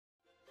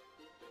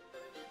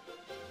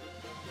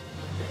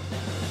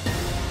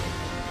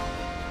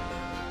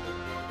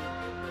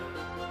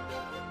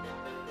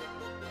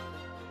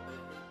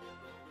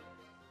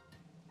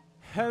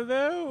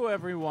Hello,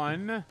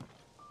 everyone.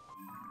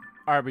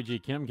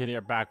 RPG Kim Kid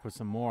here, back with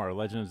some more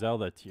Legend of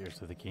Zelda: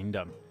 Tears of the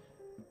Kingdom.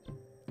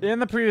 In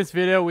the previous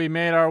video, we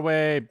made our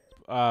way.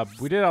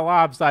 We did a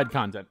lot of side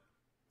content.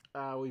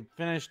 We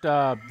finished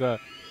the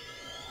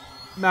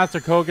Master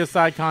Koga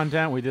side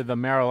content. We did the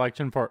mayor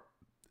election for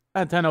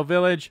Nintendo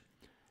Village,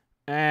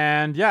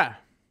 and yeah,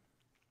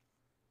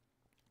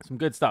 some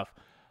good stuff.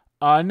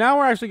 Now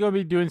we're actually going to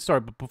be doing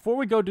story, but before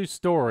we go do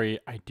story,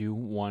 I do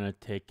want to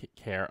take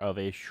care of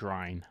a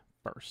shrine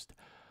first.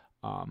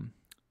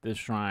 This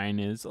shrine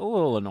is a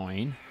little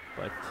annoying,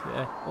 but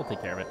we'll take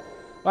care of it.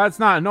 Well, it's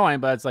not annoying,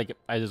 but it's like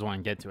I just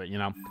want to get to it, you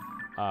know.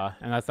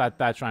 And that's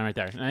that shrine right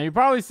there. And you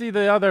probably see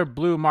the other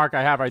blue mark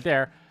I have right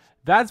there.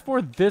 That's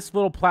for this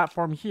little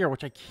platform here,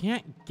 which I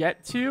can't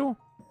get to,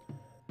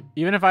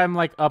 even if I'm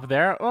like up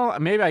there. Well,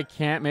 maybe I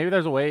can't. Maybe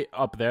there's a way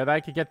up there that I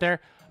could get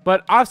there.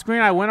 But off screen,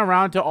 I went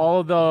around to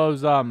all of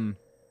those,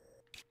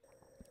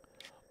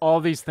 all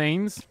these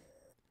things.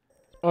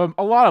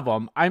 A lot of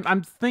them. I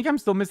think I'm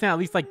still missing at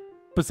least, like,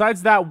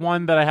 besides that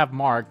one that I have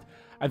marked,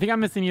 I think I'm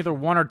missing either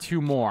one or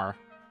two more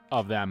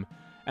of them.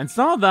 And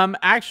some of them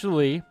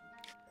actually,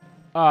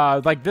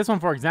 like this one,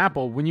 for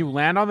example, when you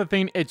land on the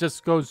thing, it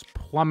just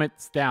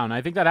plummets down.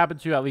 I think that happened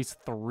to at least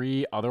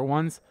 3 other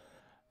ones.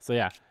 So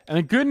yeah. And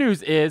the good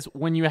news is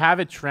when you have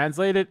it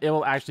translated, it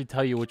will actually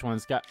tell you which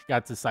ones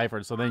got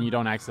deciphered. So then you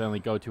don't accidentally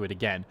go to it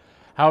again.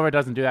 However, it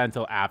doesn't do that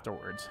until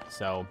afterwards.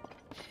 So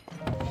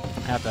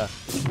I have to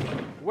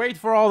wait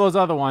for all those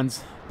other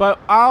ones. But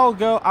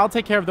I'll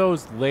take care of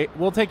those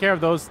we'll take care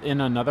of those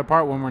in another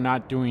part when we're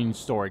not doing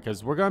story.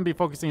 Because we're going to be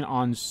focusing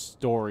on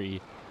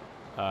story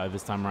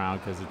this time around.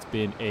 Because it's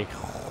been a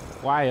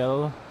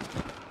while.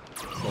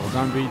 So we're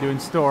going to be doing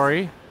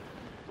story.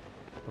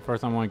 But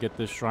first I want to get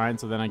this shrine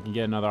so then I can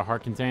get another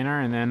heart container.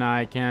 And then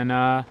I can,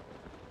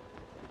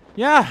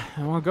 yeah,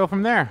 I want to go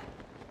from there.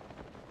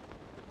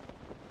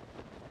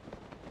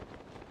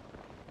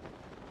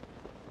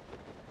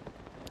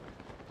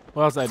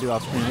 What else did I do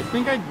off screen? I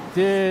think I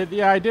did,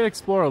 yeah, I did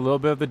explore a little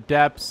bit of the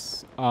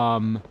depths.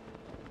 Yeah,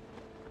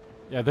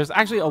 there's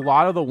actually a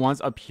lot of the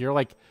ones up here,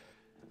 like,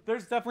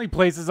 there's definitely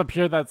places up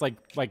here that's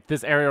like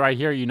this area right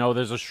here, you know,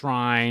 there's a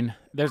shrine.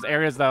 There's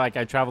areas that, like,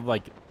 I traveled,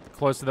 like,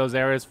 close to those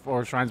areas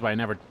for shrines, but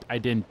I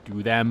didn't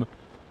do them.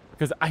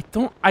 Because I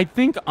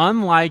think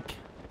unlike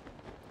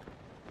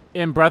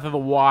in Breath of the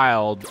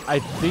Wild, I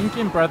think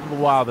in Breath of the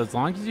Wild, as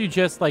long as you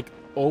just, like,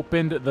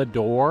 opened the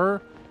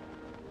door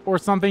or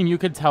something, you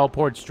could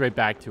teleport straight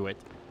back to it.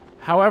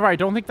 However, I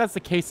don't think that's the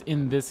case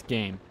in this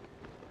game.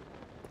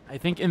 I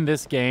think in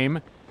this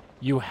game,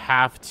 you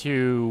have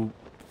to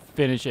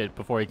finish it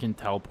before you can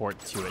teleport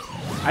to it.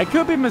 I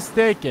could be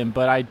mistaken,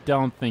 but I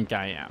don't think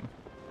I am.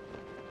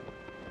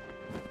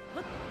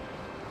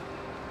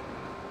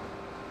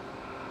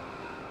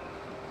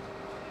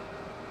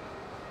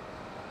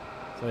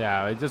 So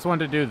yeah, I just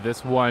wanted to do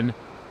this one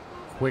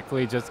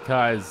quickly just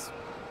because,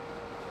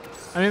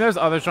 I mean, there's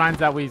other shrines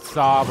that we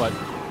saw, but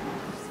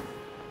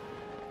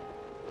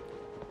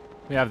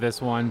we have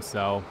this one,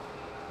 so.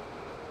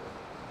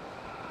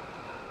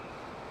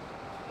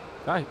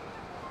 Is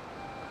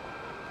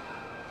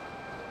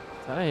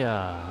that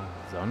a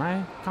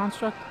Zonai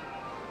construct?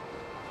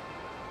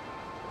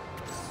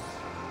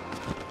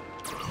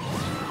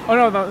 Oh,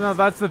 no,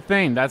 that's the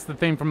thing. That's the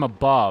thing from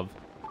above.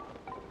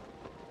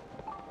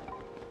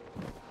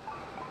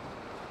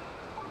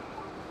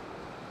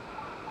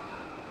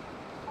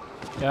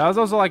 Yeah, that was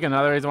also, like,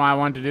 another reason why I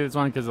wanted to do this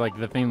one, because, like,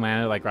 the thing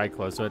landed, like, right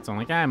close to it, so I'm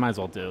like, I might as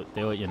well do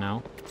it, you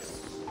know?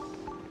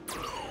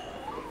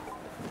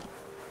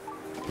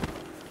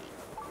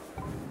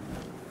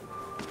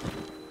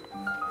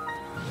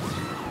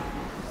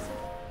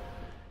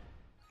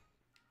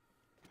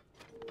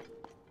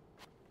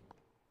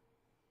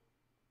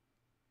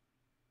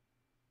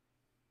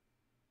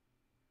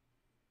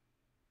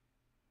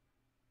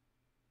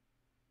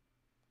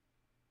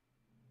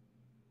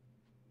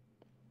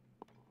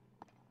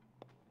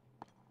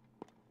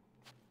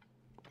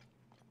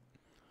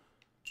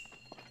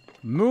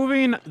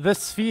 Moving the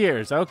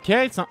spheres.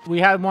 Okay, so we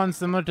had one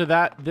similar to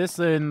that. This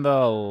in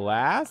the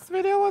last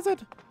video, was it?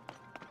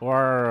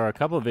 Or a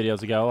couple of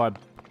videos ago.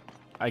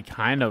 I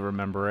kind of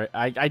remember it.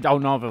 I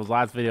don't know if it was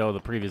last video or the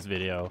previous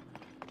video.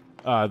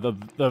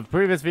 The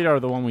previous video or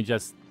the one we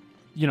just...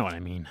 You know what I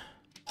mean.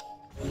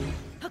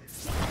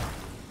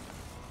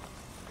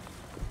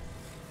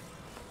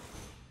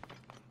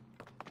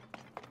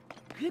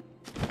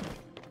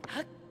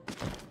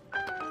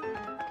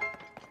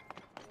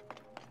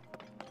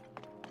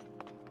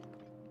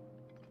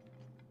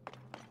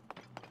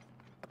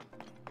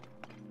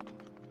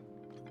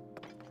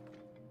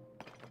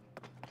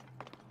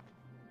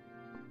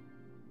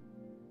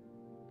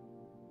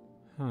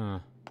 Huh.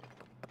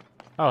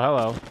 Oh,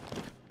 hello.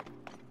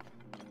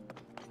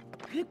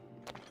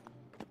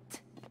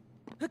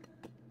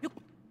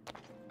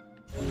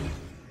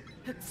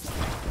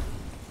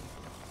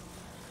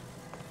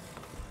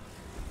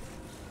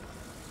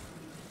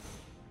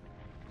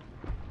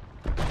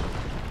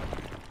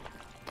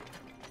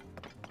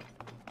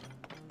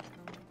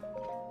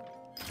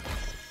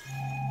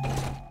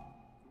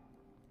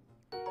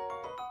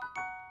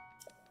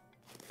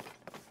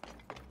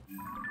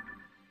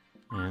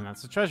 And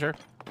that's the treasure.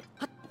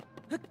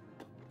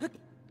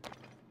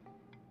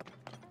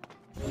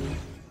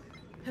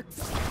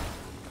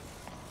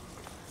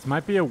 This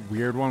might be a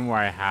weird one where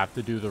I have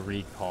to do the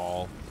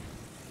recall.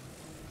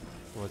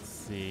 Let's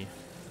see.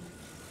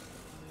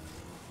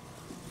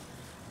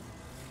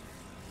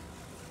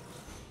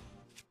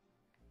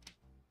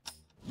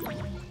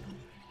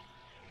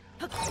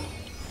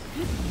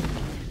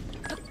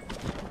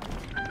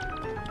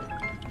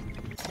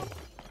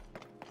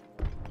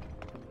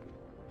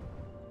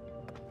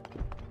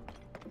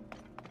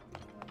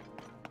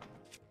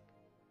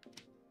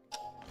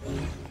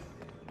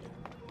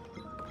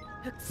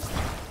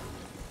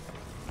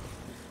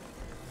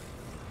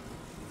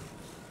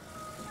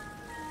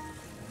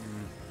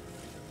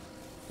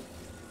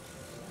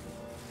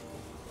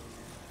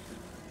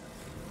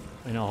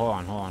 Wait, no, hold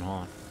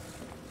on.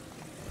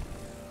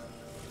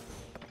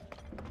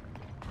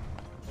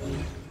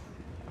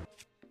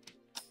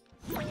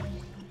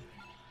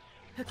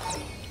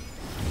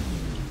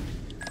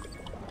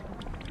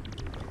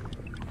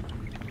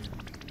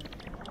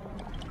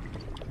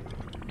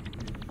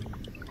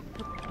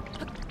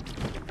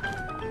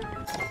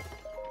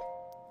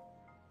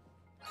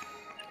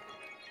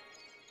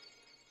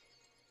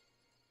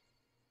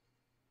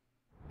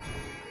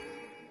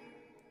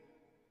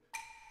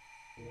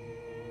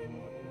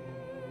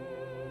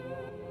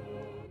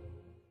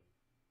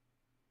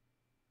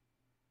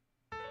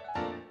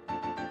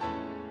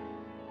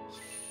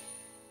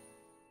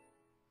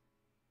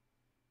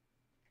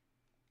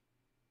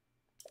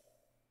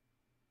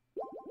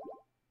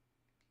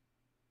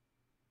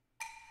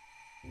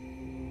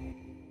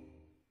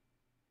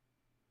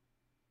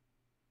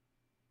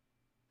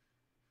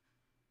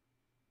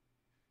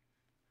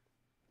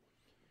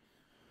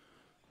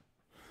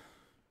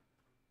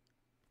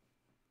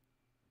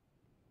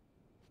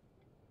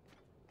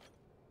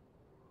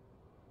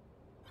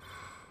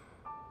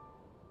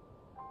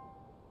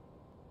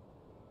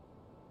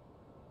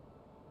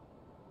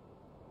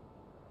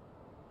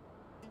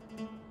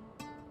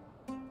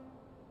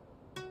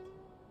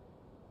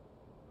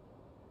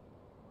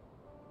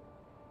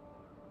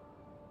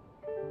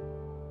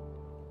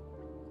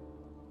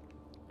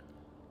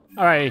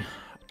 Alright,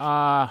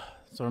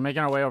 so we're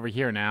making our way over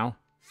here now.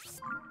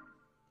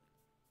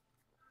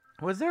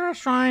 Was there a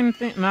shrine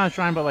thing? Not a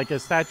shrine, but like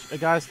a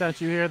god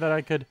statue here that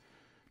I could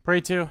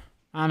pray to?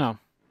 I don't know.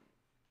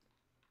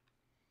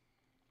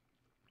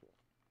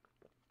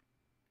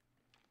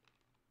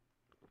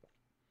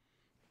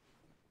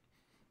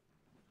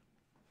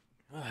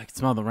 I can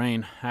smell the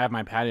rain. I have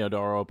my patio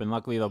door open.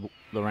 Luckily,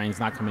 the rain's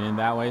not coming in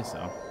that way,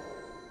 so...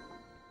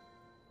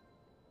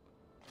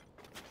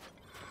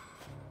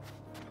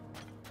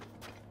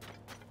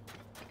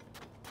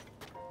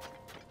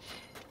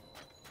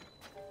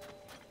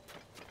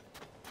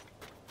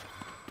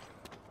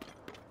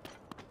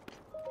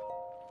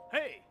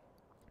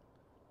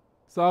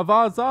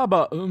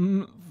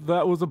 Zaba,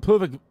 that was a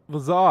perfect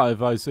bazaar,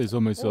 if I say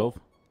so myself.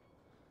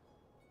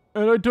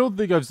 And I don't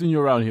think I've seen you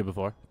around here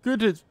before.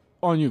 Good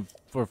on you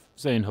for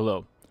saying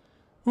hello.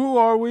 Who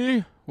are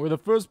we? We're the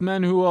first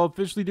men who will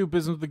officially do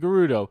business with the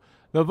Gerudo,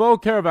 the Vo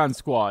Caravan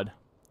Squad.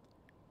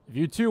 If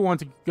you too want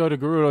to go to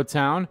Gerudo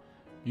Town,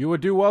 you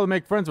would do well to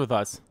make friends with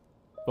us.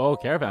 Vo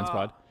Caravan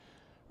Squad.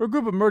 We're a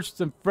group of merchants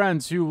and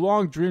friends who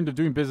long dreamed of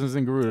doing business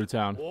in Gerudo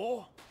Town.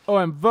 Oh,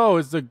 and Vo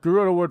is the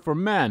Gerudo word for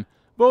man.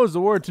 Vo is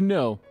the word to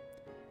know.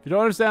 If you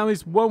don't understand at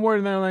least one word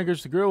in their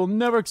language, the Gerudo will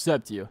never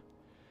accept you.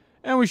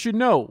 And we should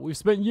know, we've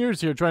spent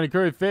years here trying to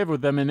curry favor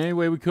with them in any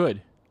way we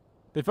could.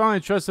 They finally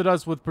trusted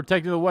us with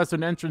protecting the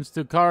western entrance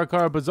to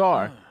Karakara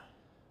Bazaar.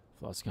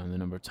 I've lost count of the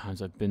number of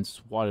times I've been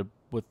swatted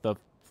with the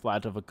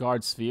flat of a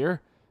guard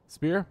spear.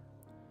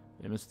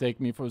 They mistake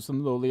me for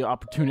some lowly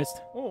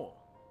opportunist.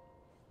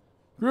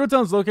 Gerudo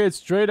Town is located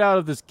straight out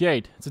of this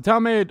gate. It's a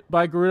town made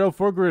by Gerudo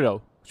for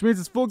Gerudo, which means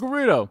it's full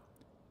Gerudo.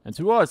 And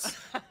to us,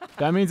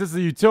 that means it's a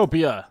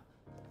utopia.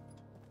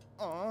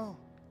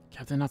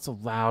 Captain, not so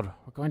loud.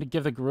 We're going to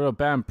give the Gerudo a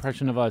bad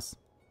impression of us.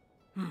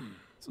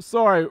 So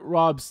sorry,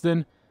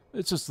 Robston.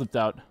 It just slipped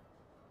out.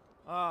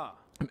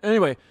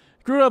 Anyway,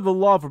 Gerudo have the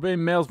law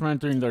forbidding males from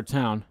entering their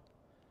town.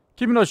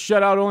 Keeping us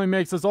shut out only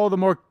makes us all the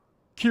more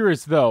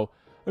curious, though.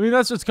 I mean,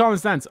 that's just common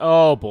sense.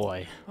 Oh,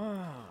 boy.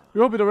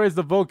 We're hoping to raise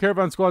the Vo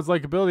Caravan Squad's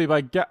likability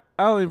by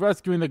gallantly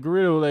rescuing the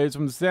Gerudo ladies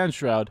from the Sand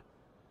Shroud.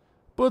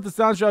 But the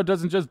Sand Shroud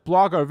doesn't just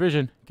block our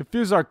vision, it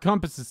confuses our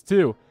compasses,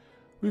 too.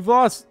 We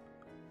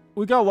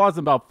got lost in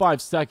about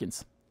 5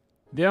 seconds.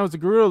 The end was the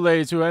Gerudo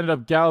ladies who ended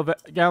up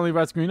gallantly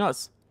rescuing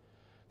us.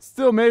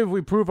 Still, maybe if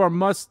we prove our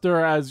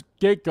muster as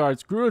gate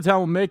guards, Gerudo Town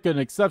will make an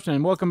exception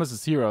and welcome us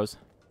as heroes.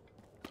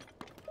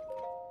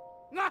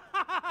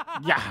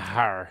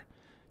 Yahar!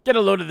 Get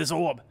a load of this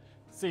orb.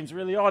 Seems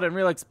really odd and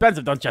real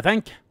expensive, don't you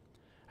think?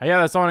 I hear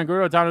there's someone in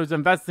Gerudo Town who's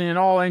investing in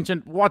all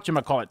ancient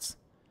whatchamacallits.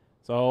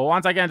 So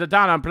once I get into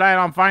town, I'm planning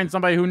on finding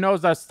somebody who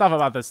knows their stuff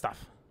about this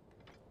stuff.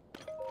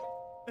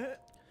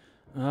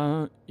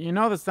 You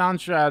know the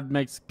Sound Shroud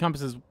makes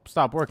compasses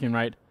stop working,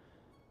 right?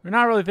 We're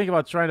not really thinking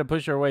about trying to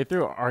push our way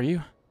through, are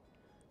you?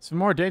 It's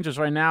more dangerous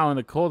right now in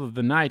the cold of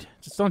the night.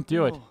 Just don't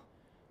do it. It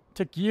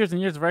took years and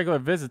years of regular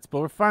visits, but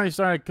we're finally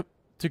starting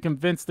to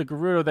convince the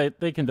Gerudo that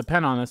they can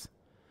depend on us.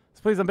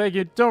 So please, I beg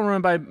you, don't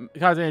ruin by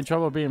causing any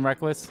trouble or being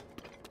reckless.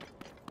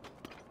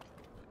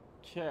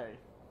 Okay.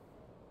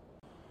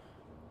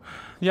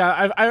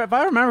 Yeah, if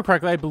I remember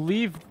correctly, I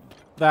believe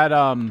that,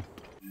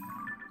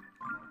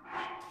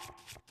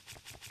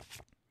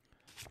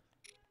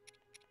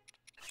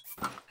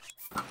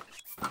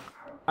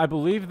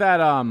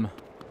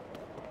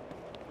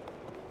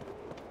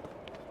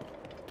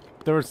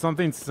 there was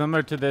something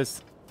similar to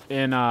this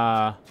in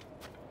the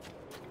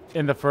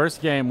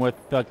first game with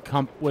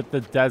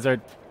the desert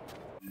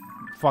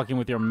fucking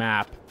with your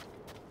map.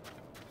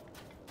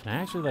 Can I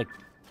actually, like...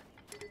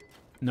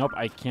 Nope,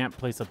 I can't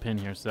place a pin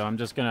here, so I'm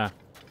just gonna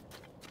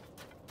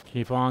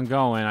keep on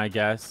going, I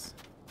guess.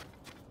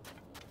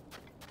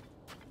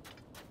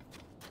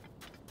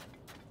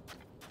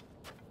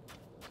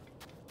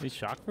 These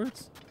shock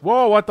fruits?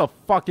 Whoa, what the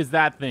fuck is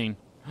that thing?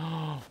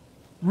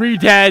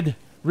 Re-dead!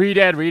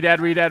 Re-dead,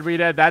 re-dead, re-dead,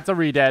 re-dead. That's a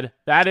re-dead.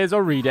 That is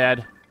a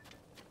re-dead.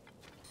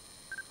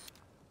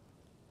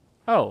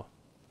 Oh.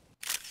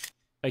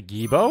 A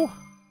Gibo?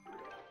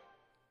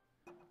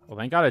 Well,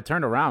 thank God it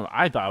turned around.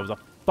 I thought it was a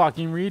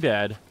fucking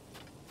re-dead.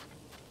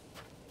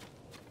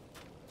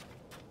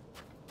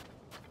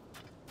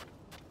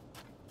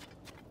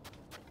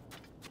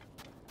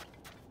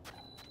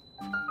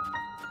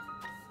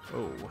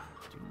 Oh,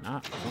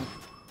 don't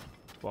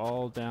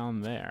fall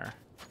down there.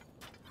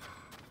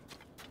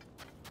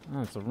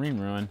 Oh, it's a ring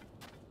ruin.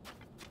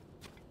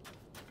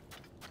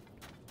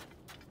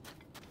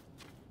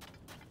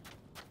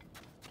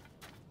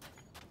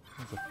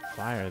 There's a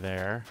fire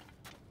there.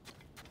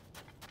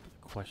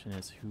 The question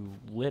is, who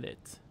lit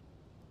it?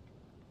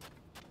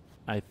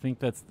 I think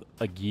that's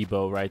a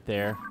Gibo right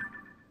there.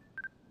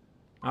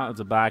 Oh, it's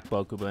a black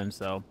Bokublin,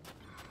 so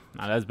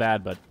not as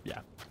bad, but yeah.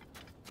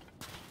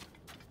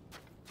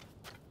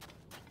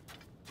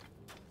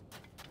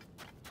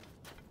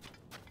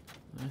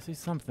 I see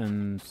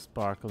something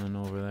sparkling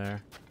over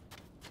there.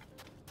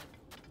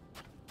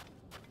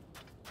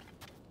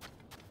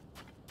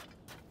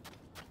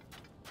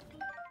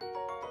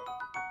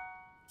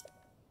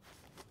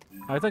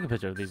 Oh, I took a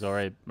picture of these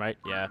already, right?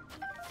 Yeah.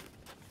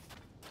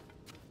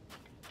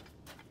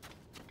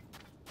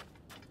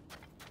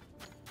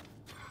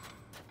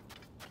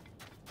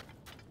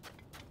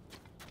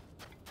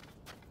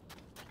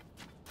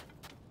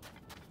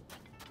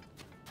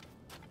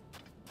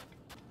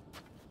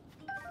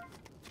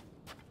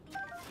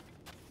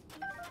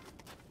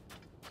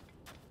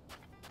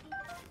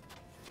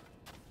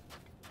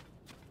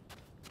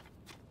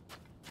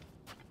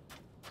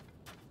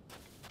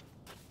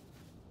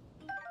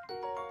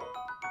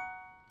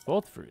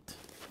 Gold fruit.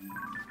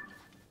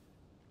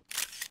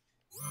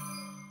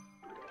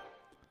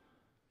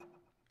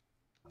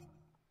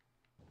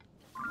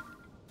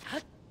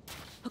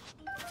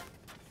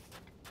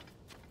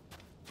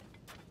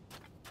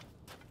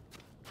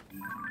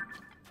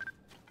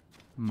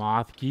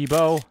 Moth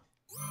Gibo.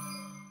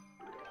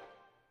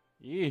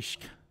 Yeesh.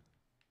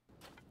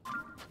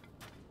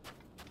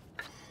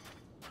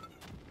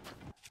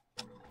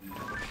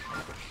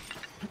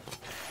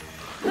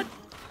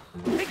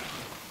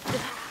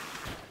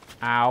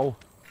 Ow.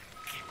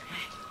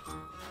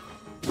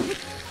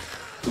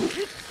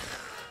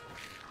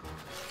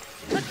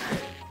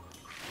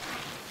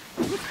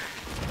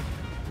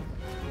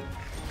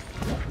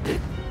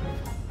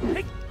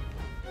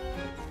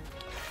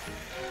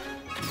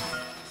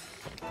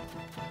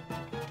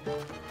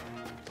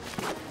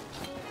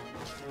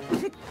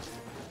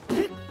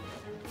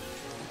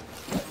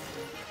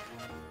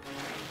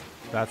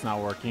 That's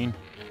not working.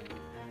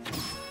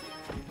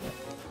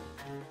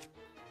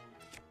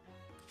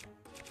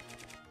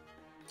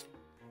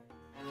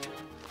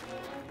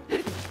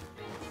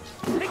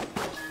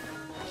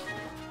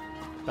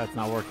 That's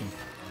not working.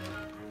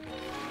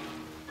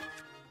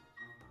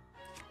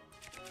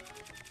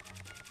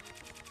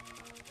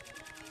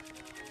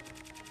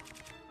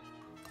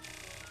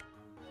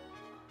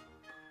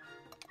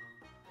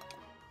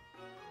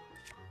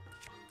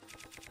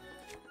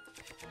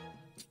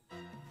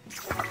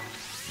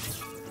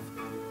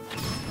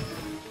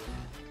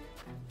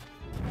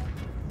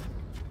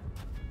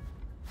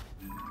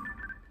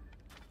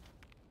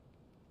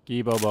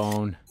 Gibo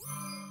bone.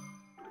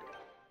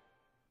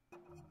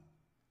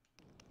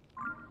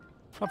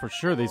 Thought for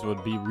sure these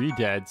would be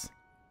re-deads.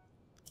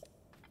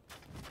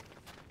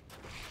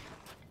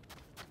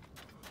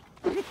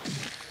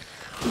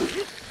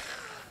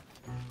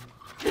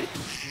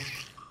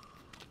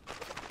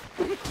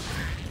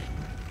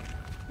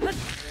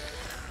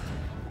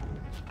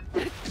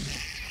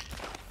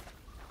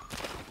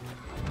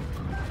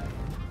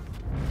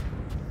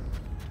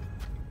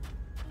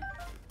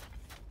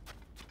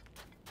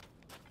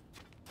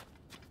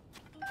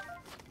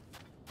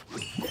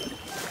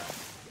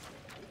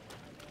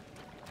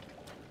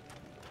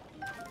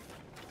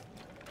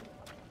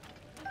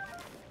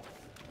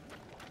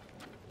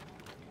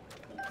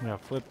 Yeah,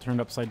 flip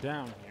turned upside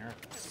down here.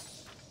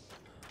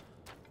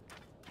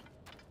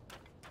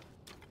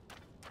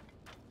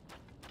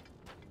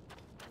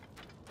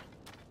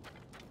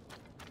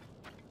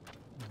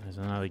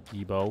 another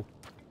Gibo.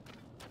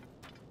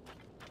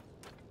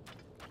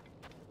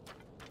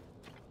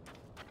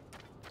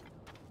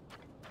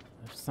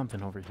 There's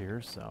something over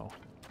here, so...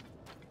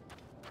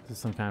 This is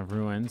some kind of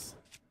ruins.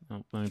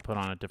 Oh, let me put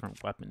on a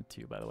different weapon,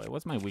 too, by the way.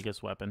 What's my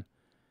weakest weapon?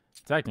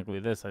 Technically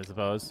this, I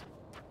suppose.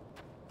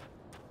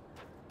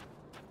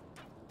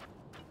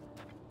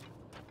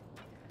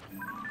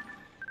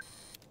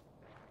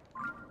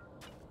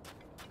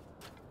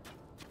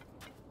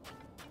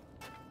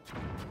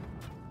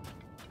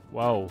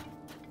 Whoa.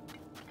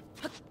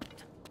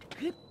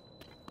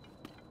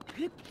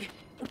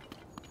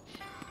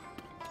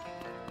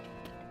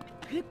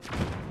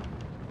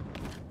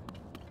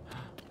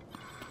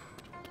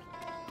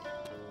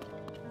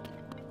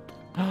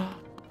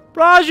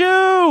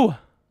 Raju!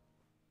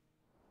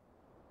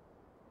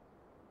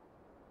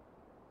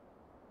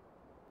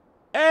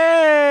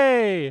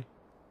 Hey!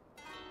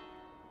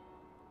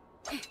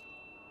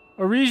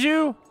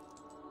 Riju?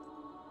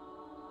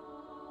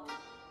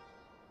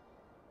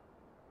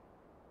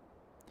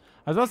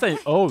 I was about to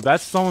say, oh,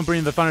 that's someone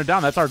bringing the thunder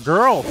down. That's our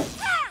girl.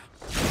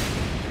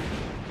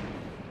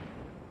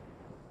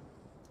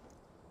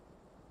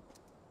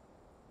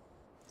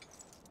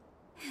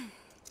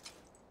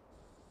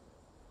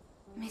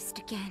 Missed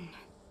again.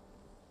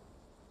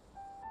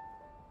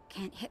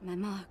 Can't hit my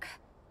mark.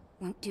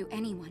 Won't do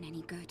anyone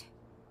any good.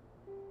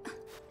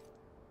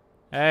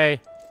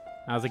 Hey,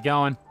 how's it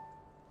going?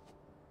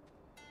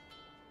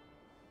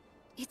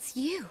 It's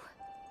you.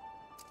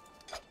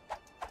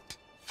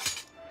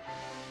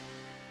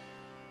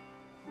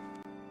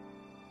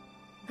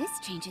 This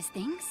changes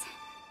things.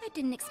 I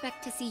didn't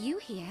expect to see you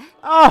here.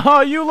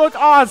 Oh, you look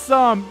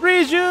awesome!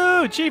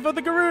 Riju, Chief of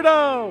the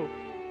Gerudo!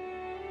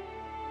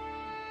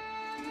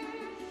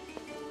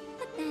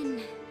 But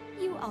then,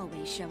 you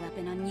always show up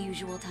in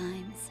unusual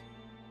times.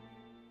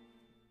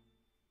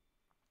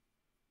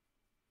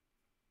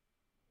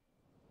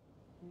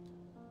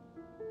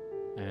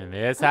 And then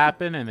this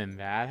happened, and then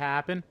that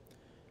happened.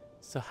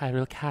 So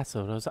Hyrule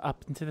Castle rose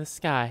up into the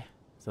sky.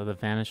 Zelda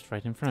vanished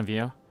right in front of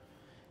you.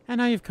 And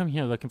now you've come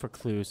here looking for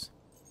clues.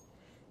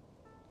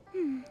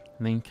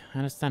 Link, I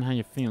understand how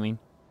you're feeling.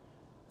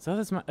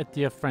 Zelda's a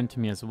dear friend to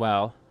me as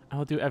well. I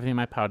will do everything in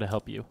my power to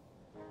help you.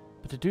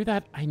 But to do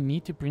that, I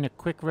need to bring a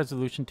quick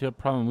resolution to a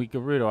problem we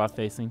Gerudo are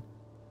facing.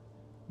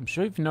 I'm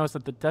sure you've noticed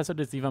that the desert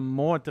is even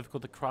more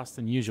difficult to cross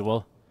than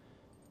usual.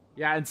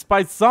 Yeah, in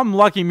spite of some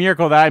lucky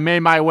miracle that I made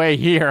my way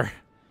here.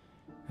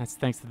 That's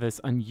thanks to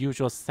this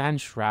unusual sand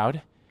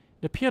shroud.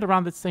 It appeared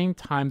around the same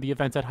time the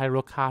events at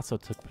Hyrule Castle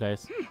took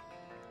place.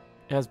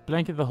 It has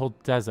blanketed the whole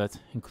desert,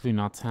 including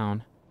our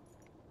town.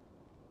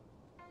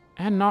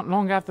 And not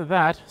long after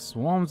that,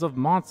 swarms of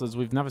monsters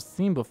we've never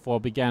seen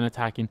before began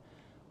attacking.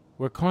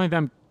 We're calling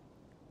them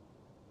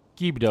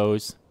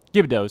Gibdos.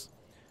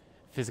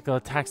 Physical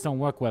attacks don't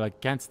work well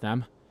against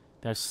them.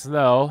 They're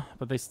slow,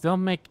 but they still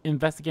make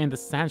investigating the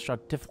sand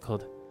shroud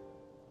difficult.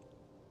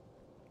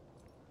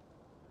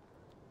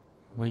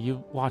 Were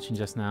you watching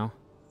just now?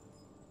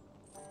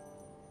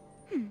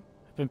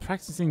 I've been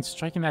practicing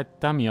striking that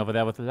dummy over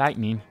there with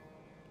lightning.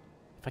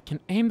 If I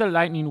can aim the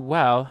lightning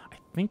well, I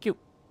think it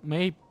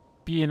may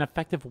be an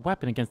effective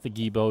weapon against the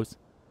Gibdos.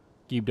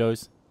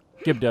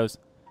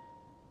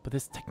 But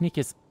this technique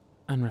is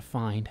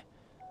unrefined.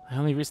 I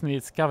only recently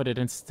discovered it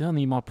and still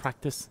need more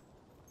practice.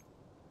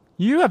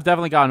 You have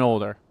definitely gotten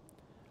older.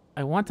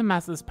 I want to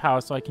master this power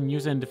so I can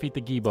use it and defeat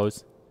the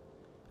Gibos.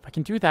 If I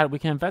can do that, we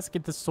can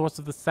investigate the source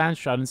of the sand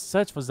shroud and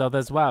search for Zelda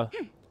as well.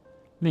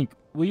 Link,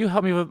 will you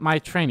help me with my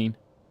training?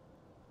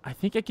 I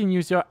think I can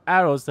use your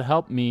arrows to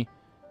help me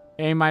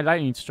aim my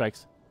lightning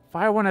strikes.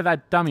 Fire one at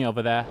that dummy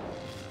over there.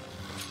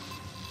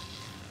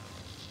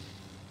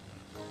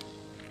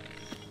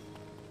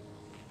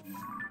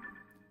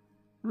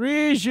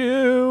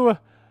 Riju!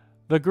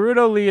 The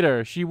Gerudo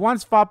leader. She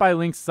once fought by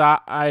Link's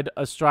side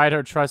astride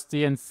her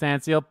trusty and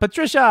sand seal,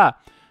 Patricia,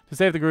 to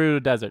save the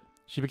Gerudo Desert.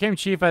 She became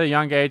chief at a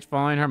young age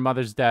following her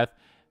mother's death,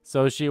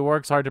 so she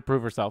works hard to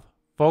prove herself.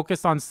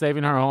 Focused on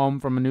saving her home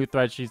from a new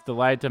threat, she's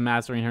delighted to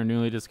mastering her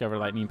newly discovered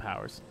lightning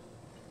powers.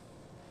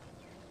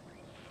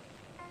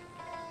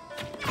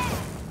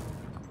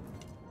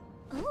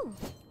 Ooh.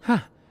 Huh.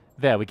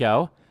 There we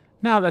go.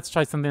 Now let's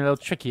try something a little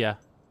trickier.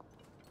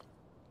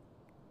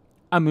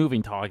 A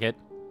moving target.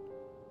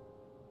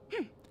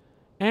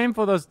 Aim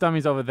for those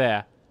dummies over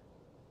there.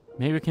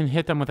 Maybe we can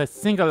hit them with a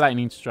single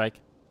lightning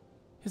strike.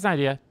 Here's an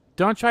idea.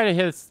 Don't try to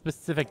hit a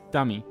specific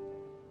dummy.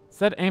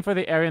 Instead, aim for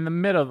the area in the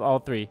middle of all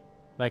three.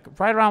 Like,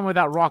 right around where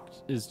that rock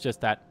is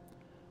just at.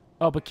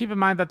 Oh, but keep in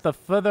mind that the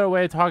further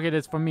away a target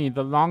is from me,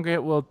 the longer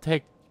it will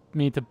take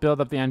me to build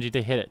up the energy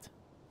to hit it.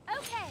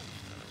 Okay.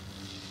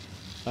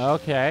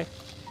 Okay.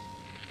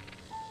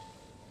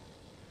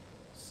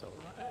 So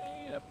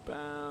right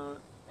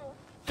about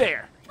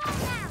there.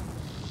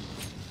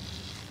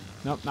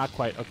 Nope, not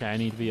quite. Okay, I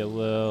need to be a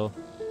little...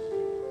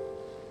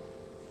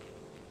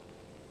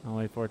 I'll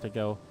wait for it to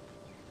go.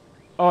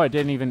 Oh, I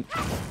didn't even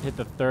hit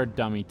the third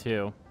dummy,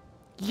 too.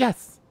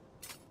 Yes!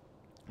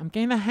 I'm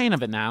getting the hang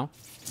of it now.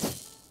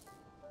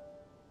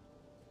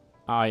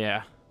 Oh,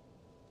 yeah.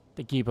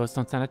 The Geebos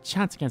don't stand a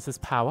chance against this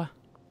power.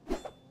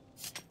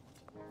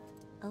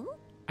 Oh?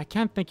 I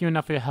can't thank you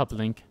enough for your help,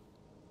 Link.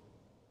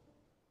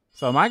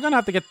 So am I gonna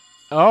have to get...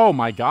 Oh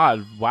my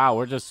god, wow,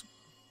 we're just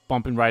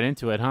bumping right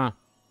into it, huh?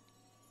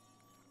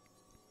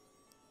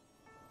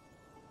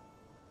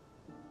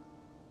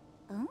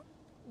 Oh?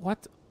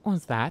 What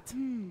was that?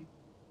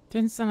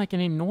 Didn't sound like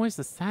any noise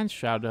the sand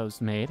shadows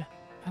made,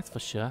 that's for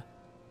sure.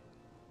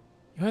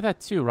 You heard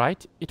that too,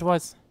 right? It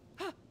was...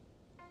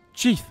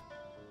 Chief!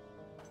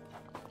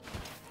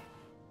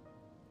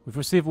 We've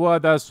received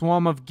word that a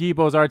swarm of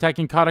Geebos are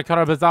attacking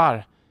Karakara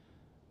Bazaar.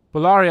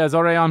 Bularia is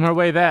already on her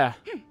way there.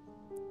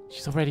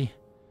 She's already...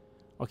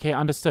 Okay,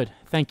 understood.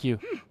 Thank you.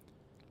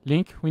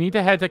 Link, we need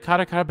to head to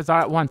Karakara Bazaar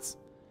at once.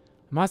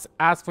 I must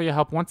ask for your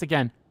help once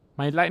again.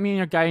 My lightning and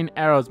your guiding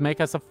arrows make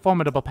us a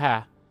formidable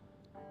pair.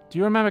 Do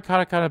you remember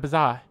Karakara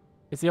Bazaar?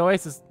 It's the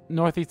oasis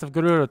northeast of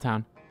Gerudo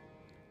town.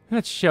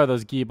 Let's show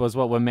those Geebos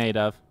what we're made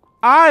of.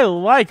 I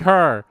like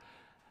her!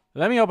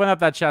 Let me open up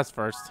that chest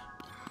first.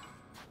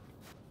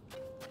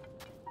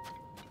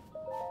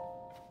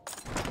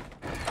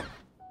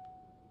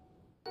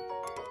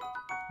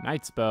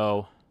 Knight's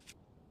bow.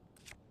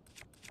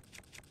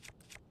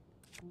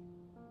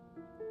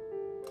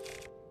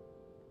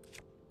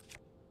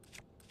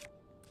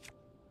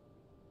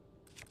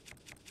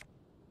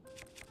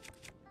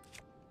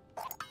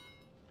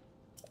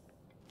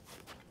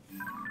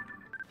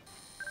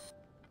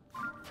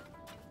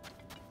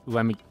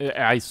 Let me...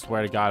 I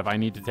swear to God, if I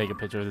need to take a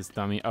picture of this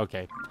dummy...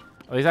 Okay.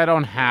 At least I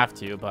don't have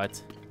to,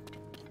 but...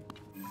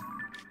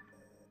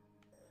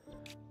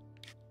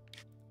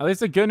 At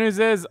least the good news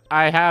is,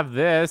 I have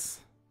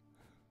this.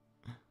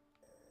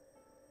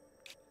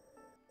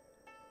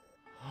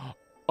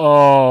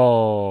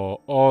 Oh,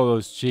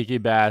 those cheeky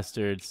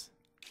bastards.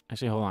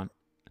 Actually, hold on.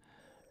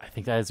 I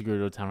think that is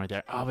Gerudo town right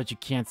there. Oh, but you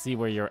can't see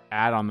where you're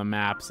at on the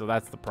map, so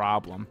that's the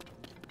problem.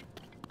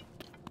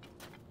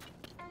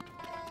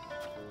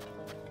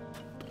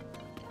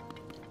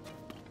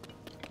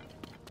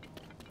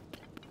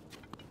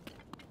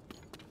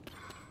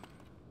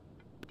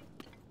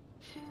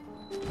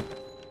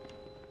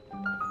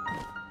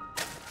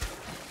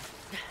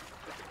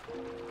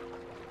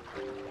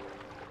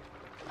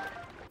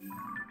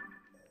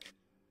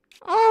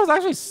 Oh, I was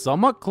actually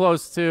somewhat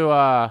close to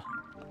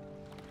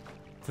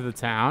the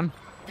town.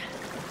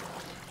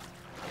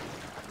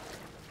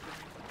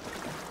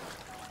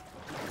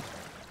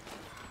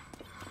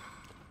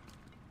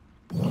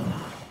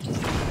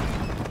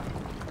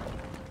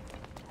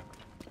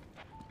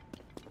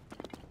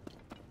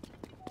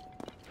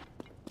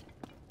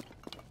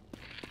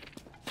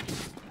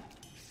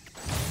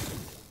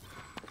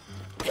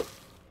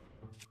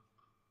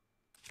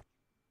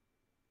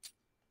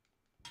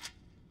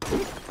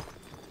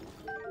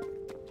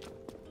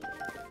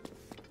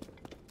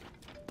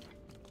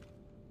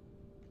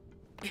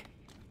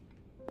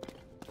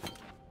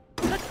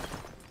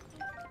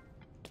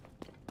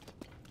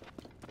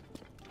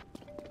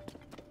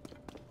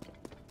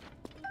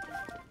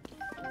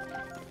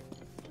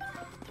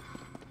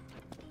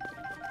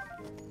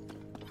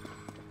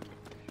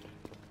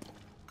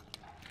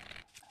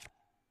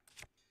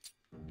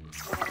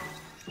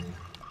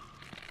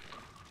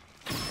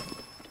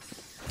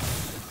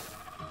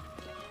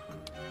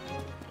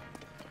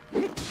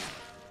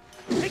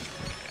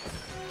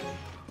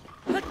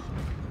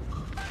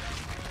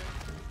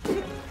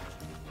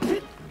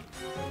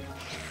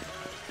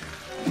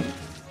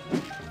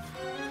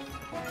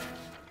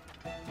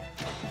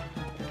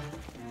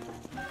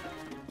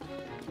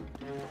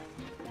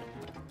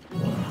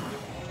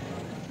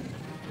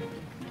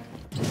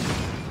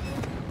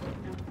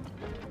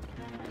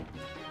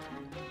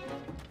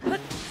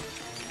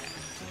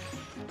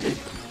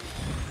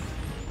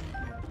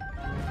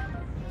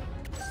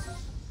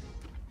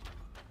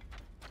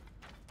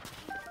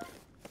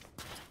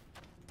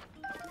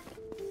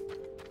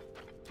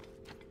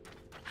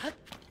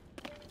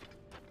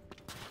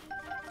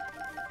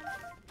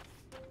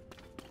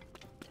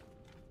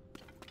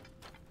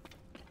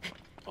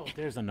 Oh,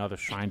 there's another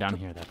shrine down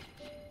here that's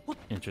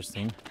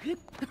interesting.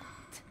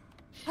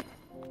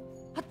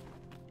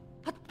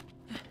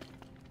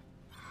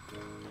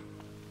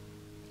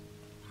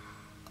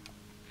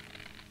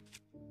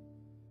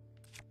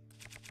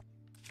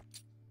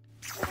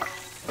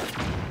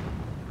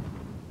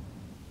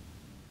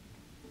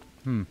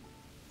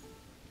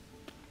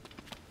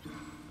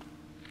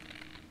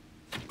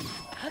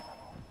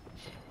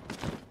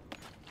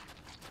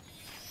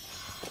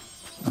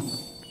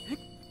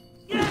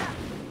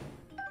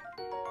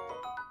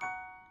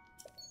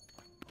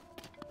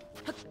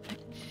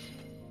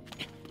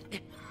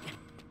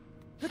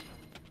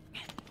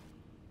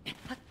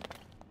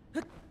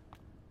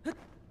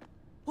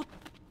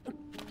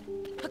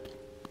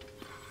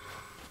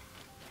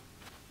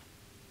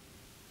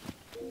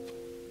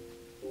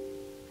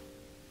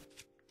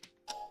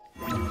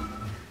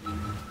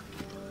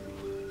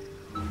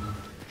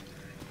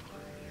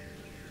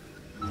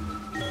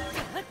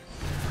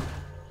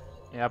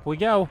 Up we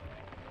go.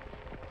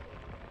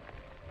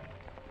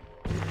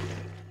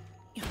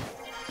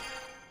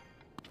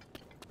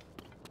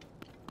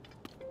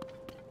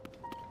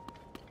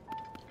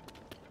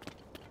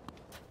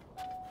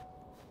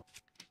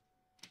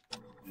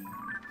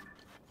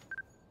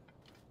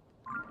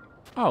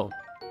 Oh.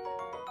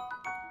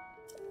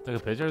 Took a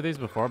picture of these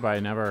before, but I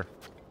never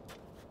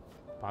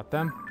bought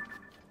them.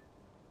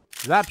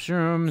 Zap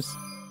shrooms.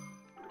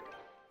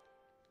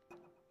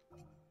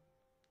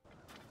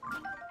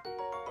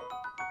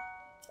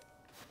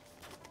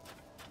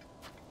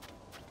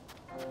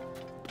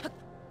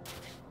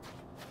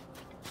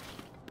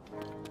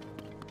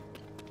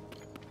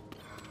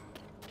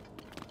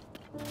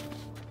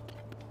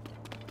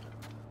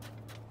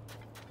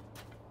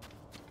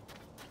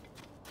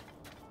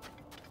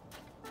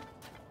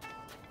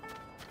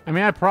 I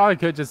mean, I probably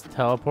could just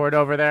teleport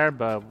over there,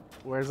 but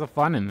where's the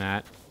fun in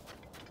that?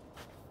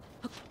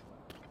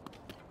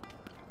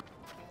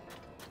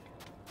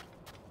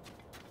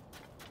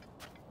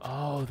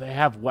 Oh, they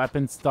have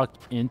weapons stuck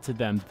into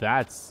them.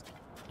 That's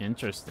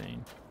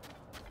interesting.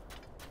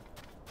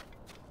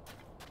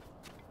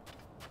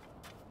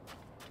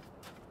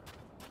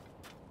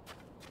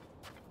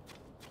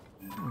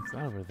 What's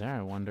that over there,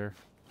 I wonder?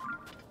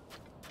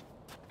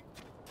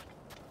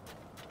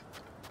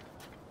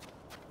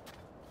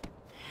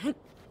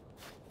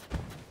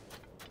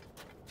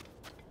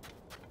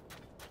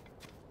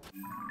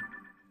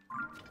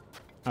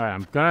 Alright,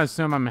 I'm gonna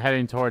assume I'm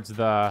heading towards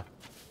the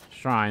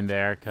shrine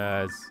there,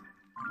 because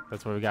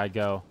that's where we gotta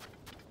go.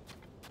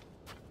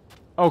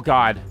 Oh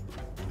god.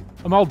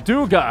 A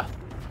Molduga!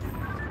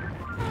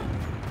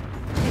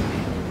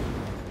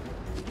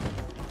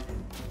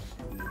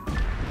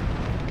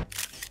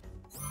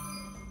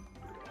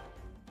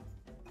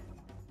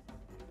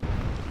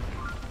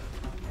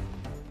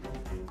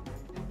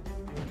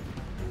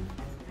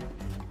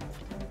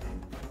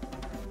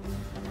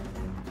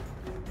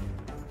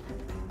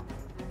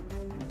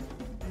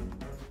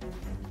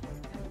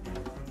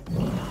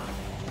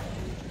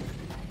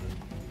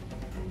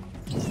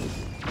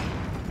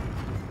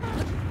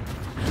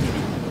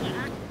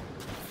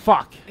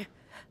 Fuck.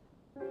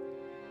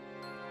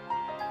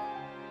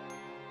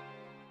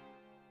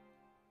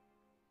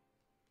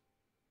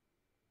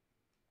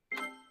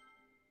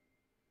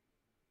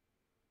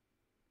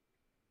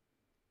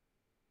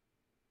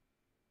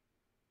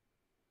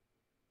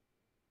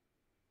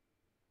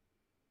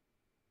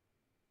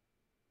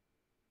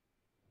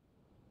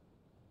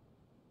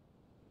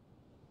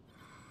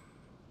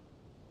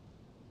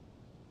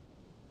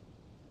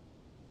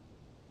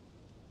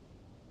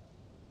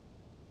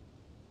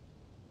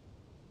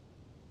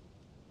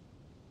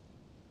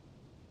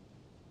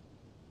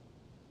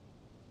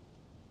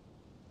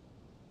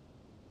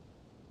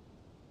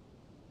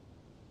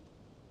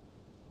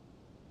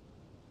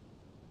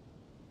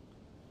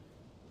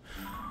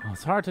 Well,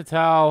 it's hard to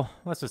tell.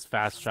 Let's just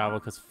fast travel,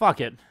 because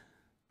fuck it.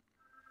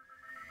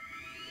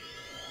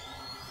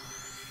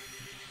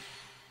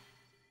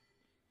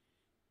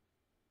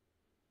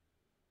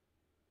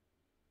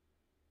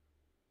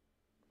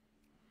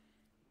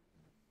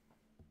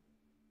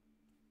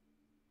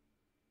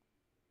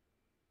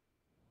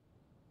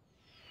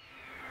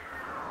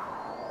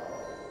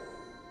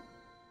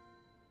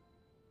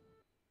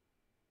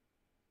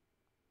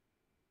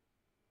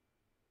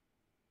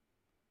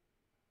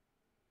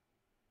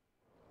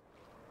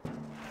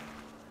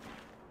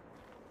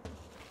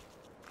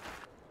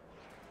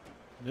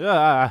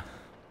 Yeah.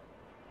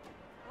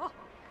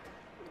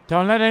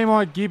 Don't let any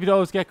more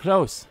Gerudos get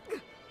close.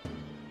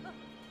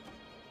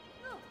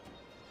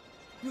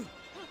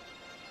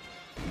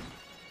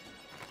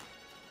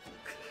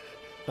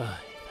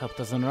 Help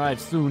doesn't arrive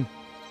soon.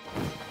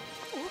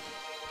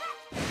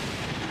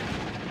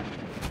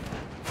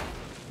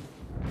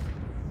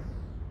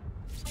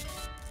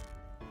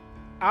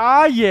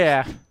 Ah,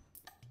 yeah.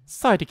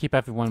 Sorry to keep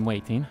everyone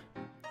waiting,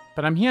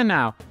 but I'm here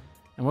now,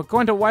 and we're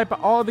going to wipe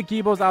all the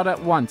Gerudos out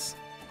at once.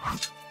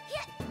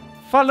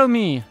 Follow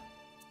me.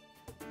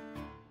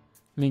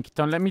 Link,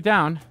 don't let me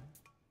down.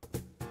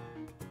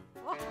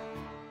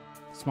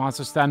 These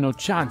monsters stand no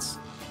chance.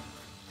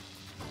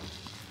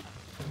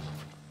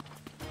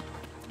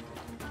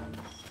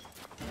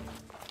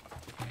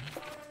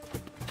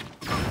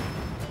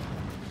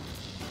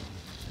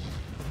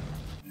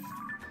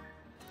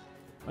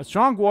 A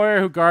strong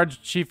warrior who guards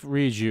Chief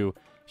Riju.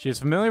 She is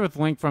familiar with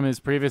Link from his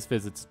previous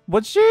visits.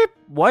 Was she there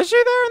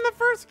in the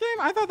first game?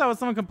 I thought that was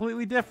someone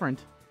completely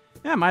different.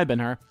 Yeah, it might have been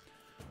her.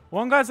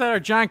 One guy said her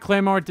giant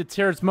claymore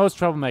deters most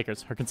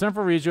troublemakers. Her concern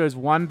for Riju is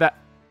one of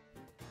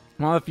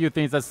the few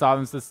things that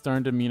softens the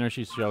stern demeanor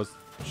she shows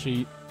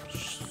to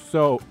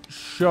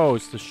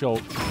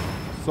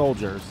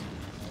soldiers.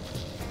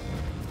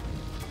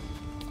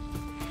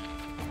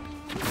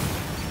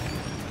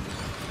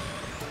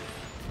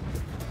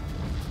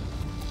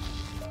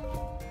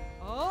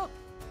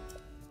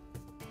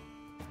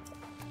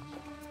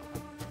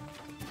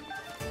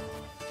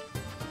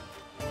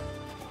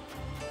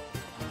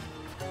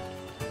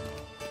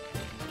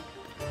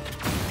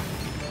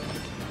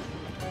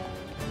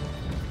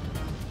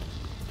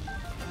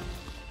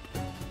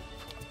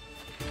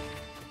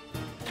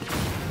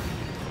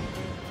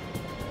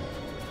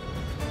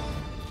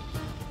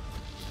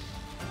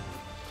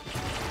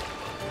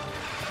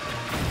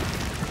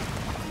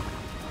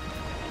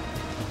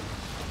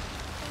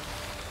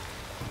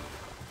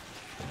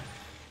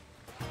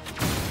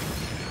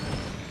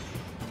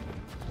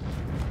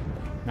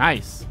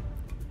 Nice.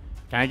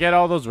 Can I get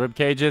all those rib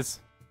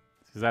cages?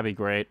 Because that'd be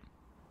great.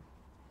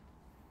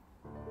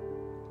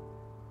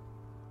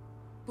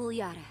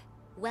 Bulyara,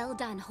 well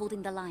done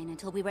holding the line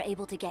until we were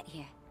able to get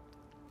here.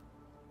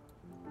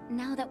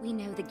 Now that we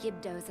know the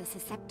Gibdos are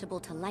susceptible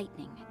to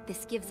lightning,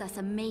 this gives us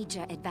a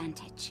major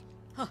advantage.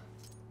 Huh.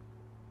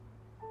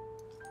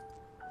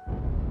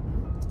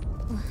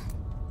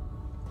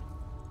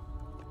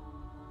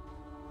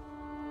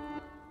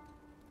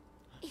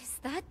 Is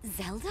that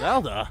Zelda?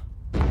 Zelda?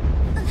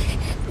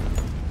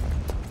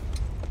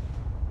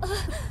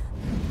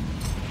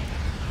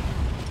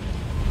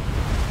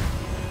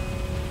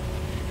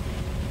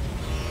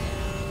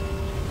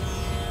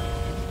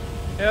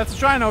 Yeah, that's a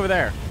shrine over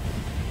there.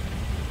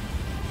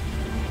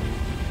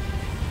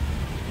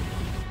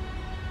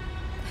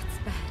 That's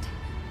bad.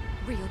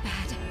 Real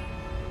bad.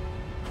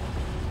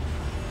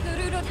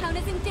 Gerudo town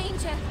is in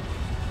danger.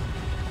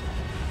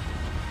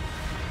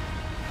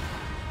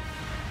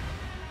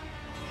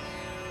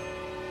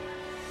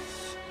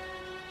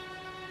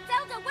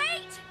 Zelda,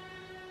 wait!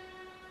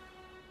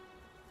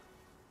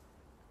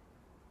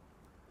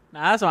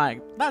 Nah,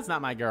 that's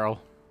not my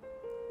girl.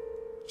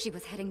 She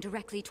was heading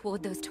directly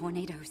toward those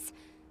tornadoes.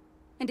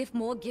 And if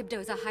more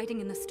Gibdos are hiding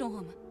in the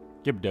storm...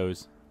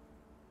 Gibdos.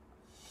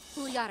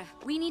 Bulyara,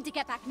 we need to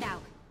get back now.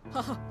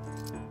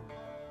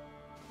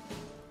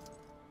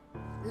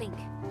 Link,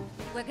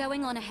 we're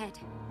going on ahead.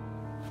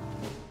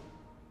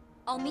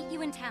 I'll meet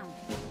you in town.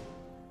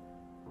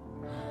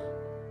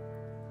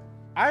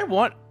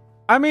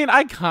 I mean,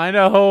 I kind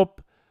of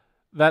hope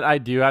that I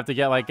do have to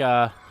get like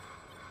a...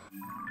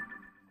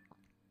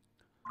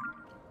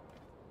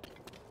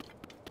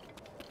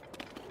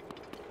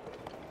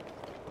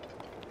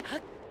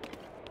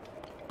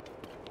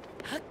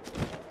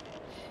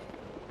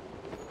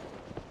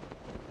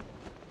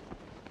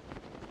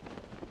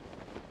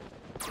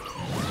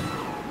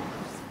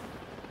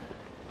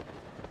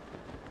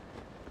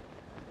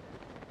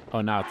 Oh,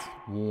 now it's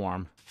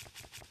warm.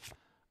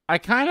 I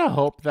kind of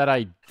hope that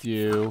I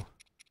do.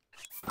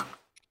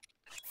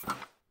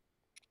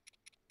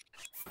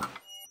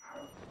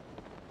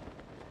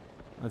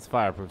 That's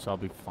fireproof, so I'll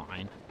be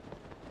fine.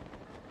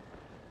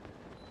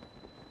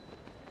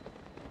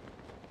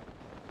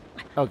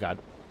 Oh, God.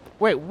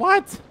 Wait,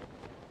 what?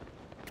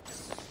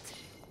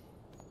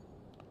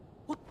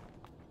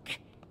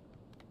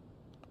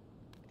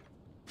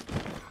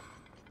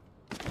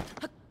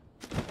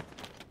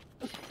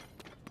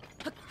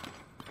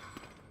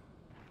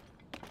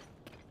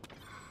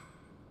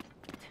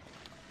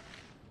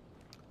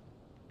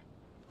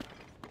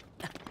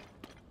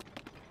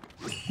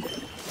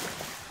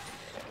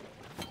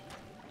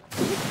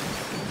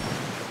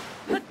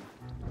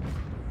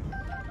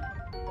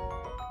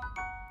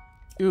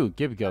 Ooh,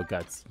 Gibgo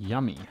guts.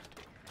 Yummy.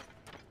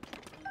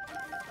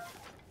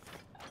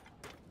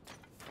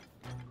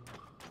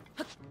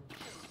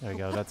 There we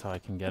go. That's how I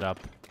can get up.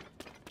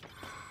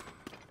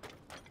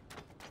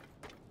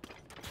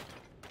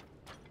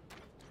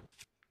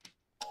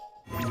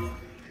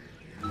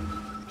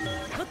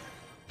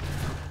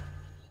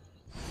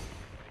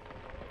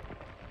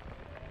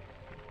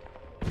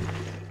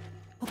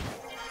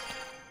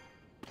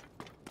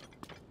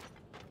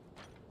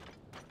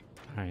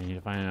 I need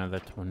to find another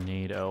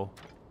tornado.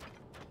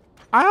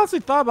 I honestly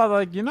thought about,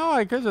 like, you know,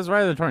 I could just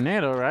ride the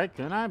tornado, right?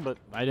 Couldn't I? But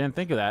I didn't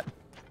think of that.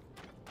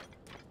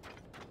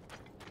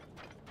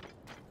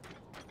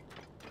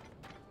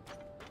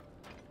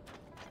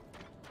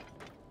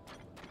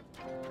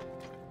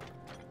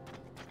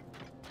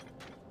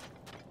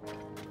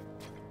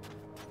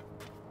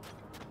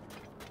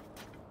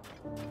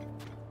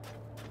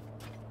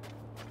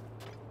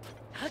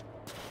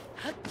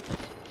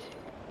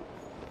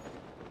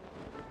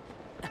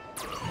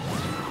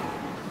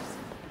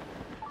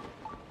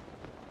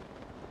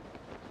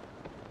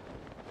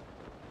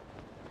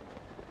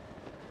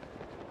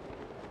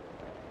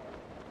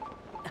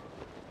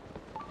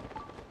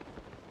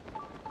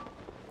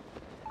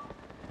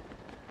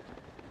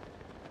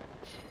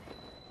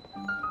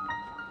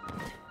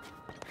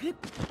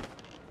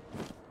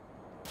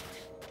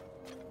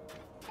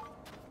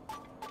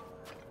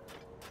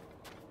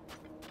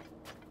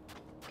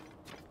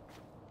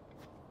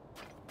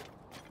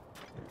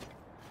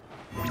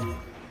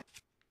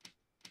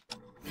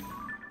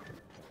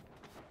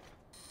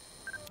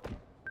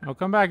 Oh,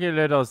 come back, you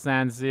little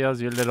sand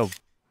seals, you little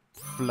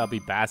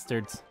flubby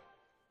bastards.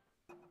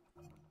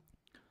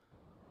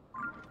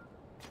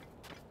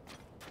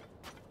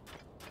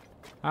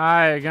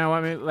 Hi, you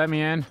gonna let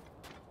me in?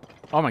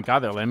 Oh my God,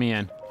 they'll let me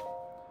in.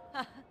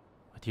 What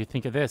do you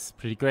think of this?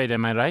 Pretty great,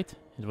 am I right?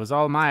 It was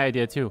all my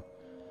idea too.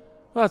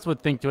 Who else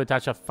would think to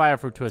attach a fire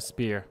fruit to a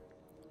spear?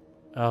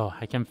 Oh,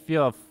 I can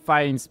feel a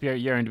fighting spirit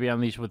yearning to be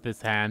unleashed with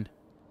this hand.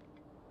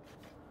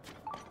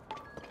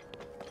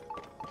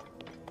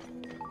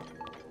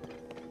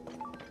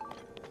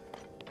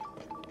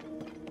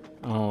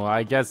 Oh,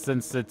 I guess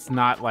since it's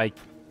not, like,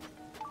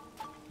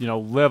 you know,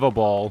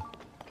 livable.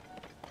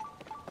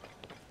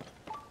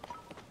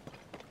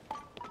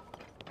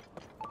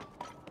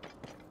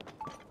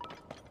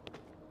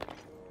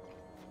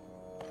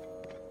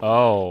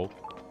 Oh,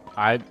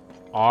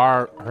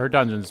 her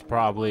dungeon's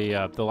probably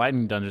the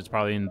lightning dungeon's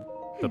probably in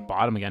the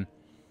bottom again,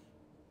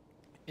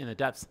 in the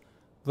depths.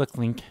 Look,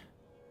 Link.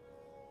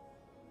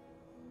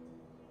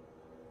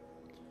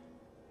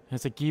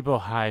 It's a Gibo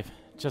hive,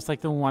 just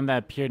like the one that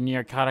appeared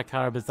near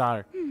Karakara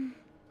Bazaar.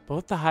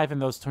 Both the hive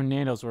and those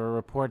tornadoes were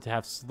reported to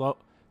have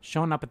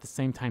shown up at the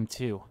same time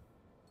too.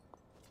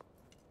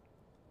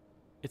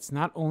 It's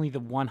not only the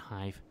one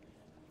hive.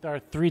 There are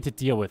 3 to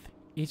deal with,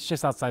 each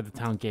just outside the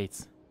town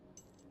gates.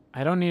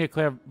 I don't need a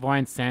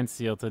clairvoyant sand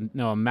seal to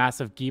know a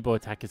massive Gibo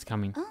attack is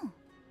coming. Oh.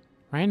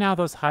 Right now,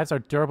 those hives are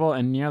durable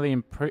and nearly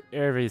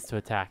impervious to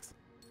attacks.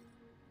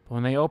 But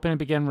when they open and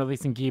begin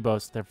releasing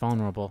Gibos, they're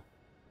vulnerable.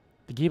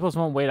 The Gibos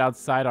won't wait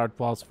outside our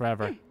walls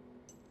forever.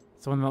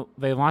 So when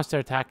they launch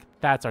their attack,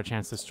 that's our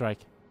chance to strike.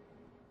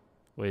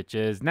 Which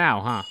is now,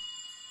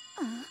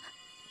 huh?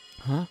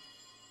 Huh?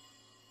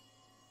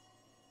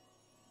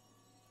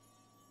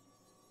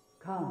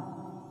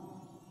 Come.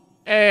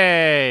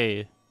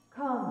 Hey!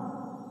 Come.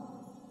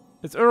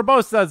 It's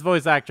Urbosa's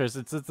voice actress.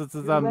 It's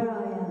Where I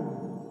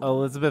am.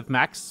 Elizabeth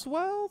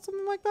Maxwell,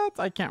 something like that.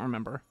 I can't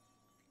remember.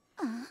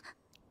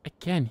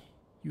 Again,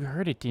 you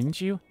heard it,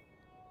 didn't you?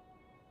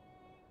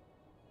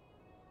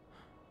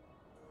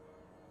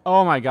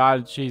 Oh my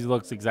God, she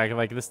looks exactly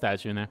like the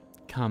statue in there.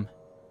 Come,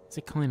 is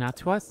it calling out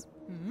to us?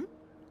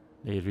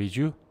 Hey,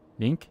 Riju,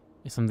 Link,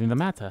 is something the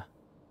matter?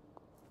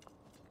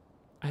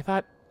 I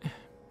thought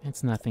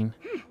it's nothing.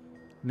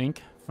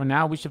 Link, for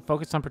now, we should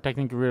focus on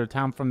protecting Gerudo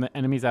Town from the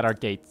enemies at our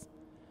gates.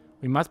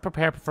 We must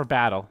prepare for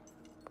battle.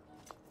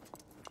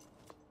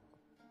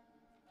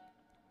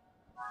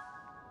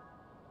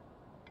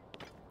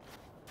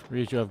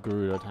 Riju of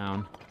Gerudo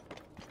Town.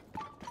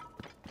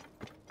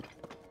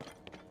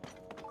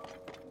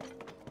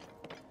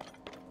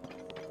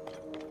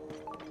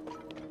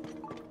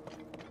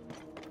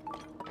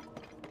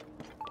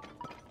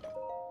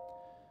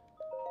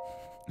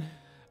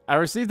 I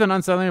received an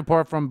unsettling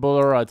report from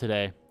Bullura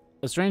today.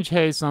 A strange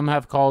haze, some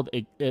have called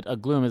it a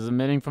gloom, is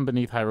emitting from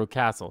beneath Hyrule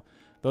Castle.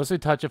 Those who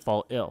touch it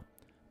fall ill.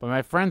 But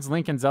my friends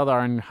Link and Zelda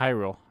are in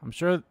Hyrule. I'm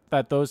sure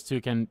that those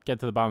two can get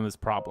to the bottom of this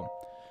problem.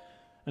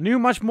 A new,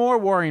 much more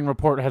worrying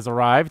report has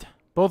arrived.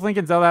 Both Link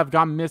and Zelda have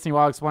gone missing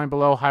while exploring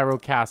below Hyrule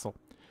Castle.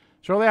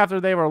 Shortly after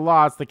they were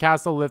lost, the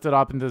castle lifted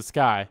up into the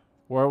sky,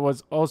 where it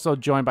was also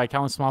joined by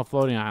countless small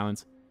floating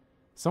islands.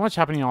 So much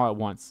happening all at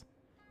once.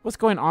 What's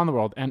going on in the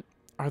world, and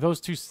are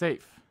those two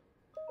safe?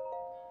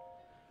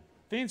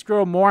 Things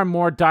grow more and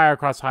more dire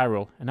across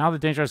Hyrule, and now the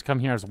danger has come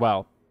here as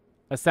well.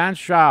 A sand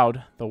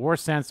shroud, the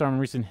worst sandstorm in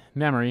recent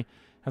memory,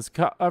 has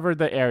covered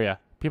the area.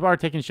 People are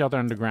taking shelter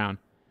underground.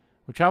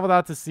 We traveled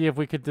out to see if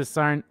we could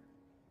discern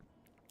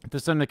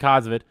the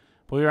cause of it,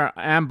 but we were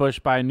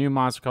ambushed by a new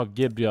monster called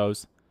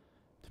Gibdos.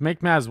 To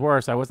make matters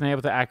worse, I wasn't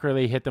able to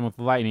accurately hit them with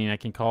lightning I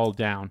can call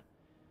down.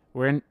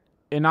 We're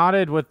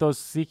inundated with those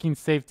seeking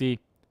safety.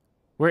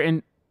 We're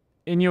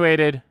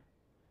inundated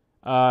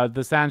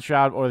the sand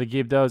shroud or the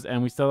Gibdos,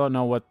 and we still don't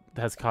know what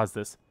has caused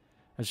this.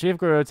 As chief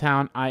of Gerudo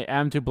Town, I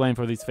am to blame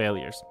for these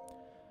failures.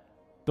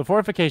 The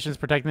fortifications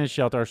protecting the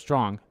shelter are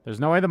strong. There's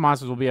no way the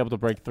monsters will be able to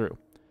break through.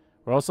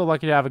 We're also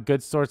lucky to have a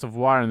good source of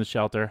water in the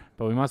shelter,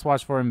 but we must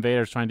watch for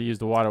invaders trying to use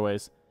the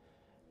waterways.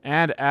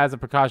 And as a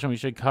precaution, we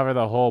should cover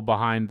the hole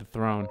behind the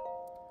throne.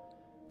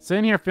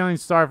 Sitting here feeling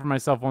sorry for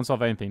myself won't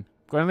solve anything.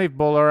 I'm going to leave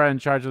Bullura in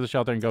charge of the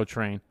shelter and go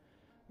train.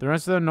 The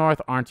rest of the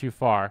north aren't too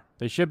far.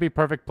 They should be a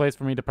perfect place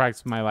for me to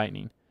practice my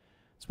lightning.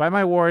 Despite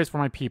my worries for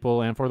my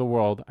people and for the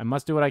world, I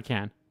must do what I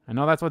can. I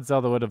know that's what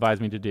Zelda would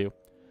advise me to do.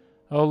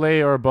 Ole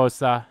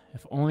Urbosa,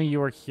 if only you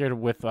were here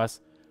with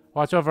us.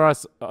 Watch over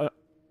us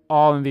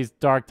all in these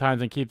dark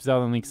times and keep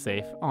Zelda and Link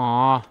safe.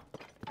 Aww.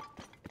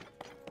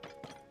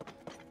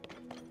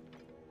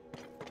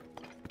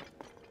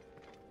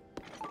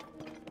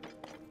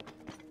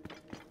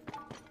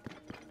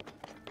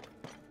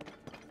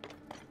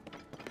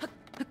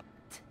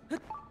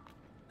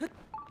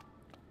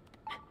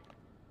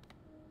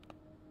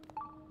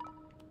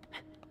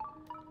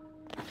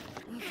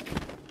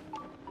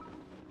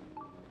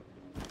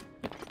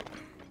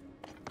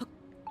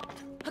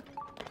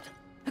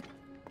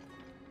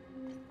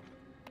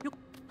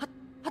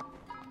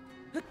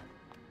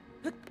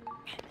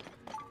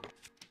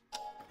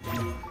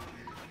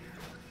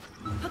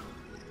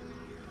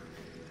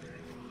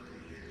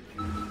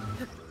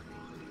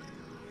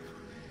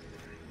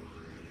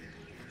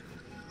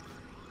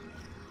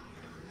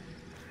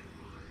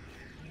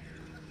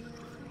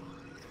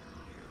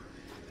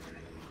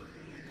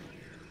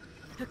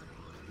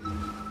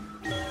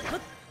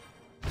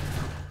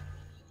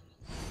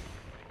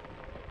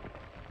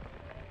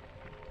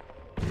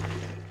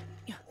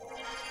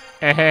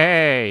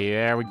 Hey,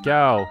 there we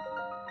go.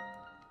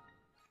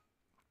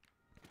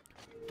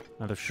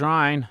 Another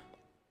shrine.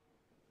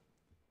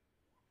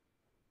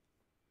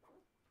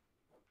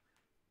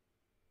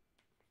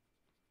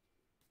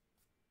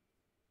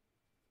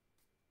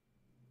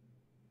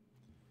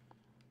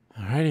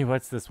 Alrighty,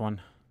 what's this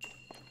one?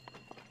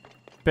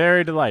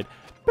 Bury the light.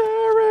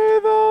 Bury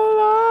the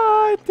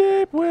light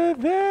deep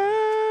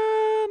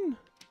within.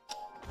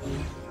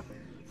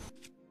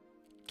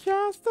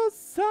 lost the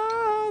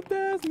sound,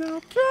 there's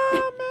no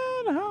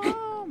coming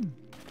home.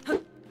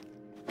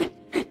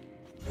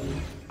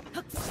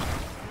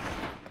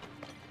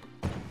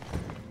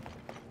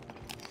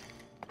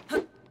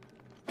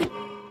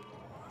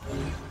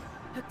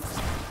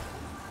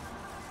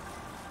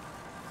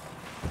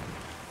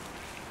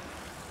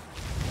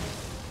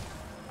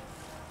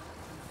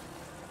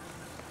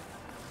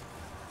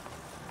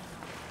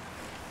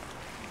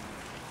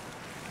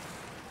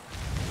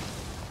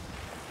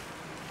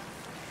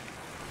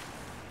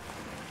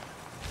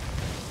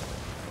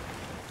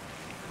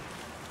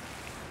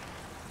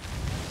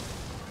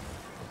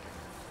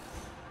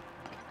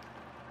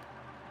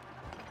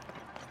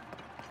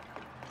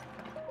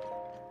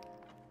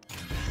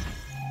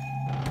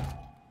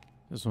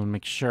 Just want to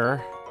make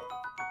sure.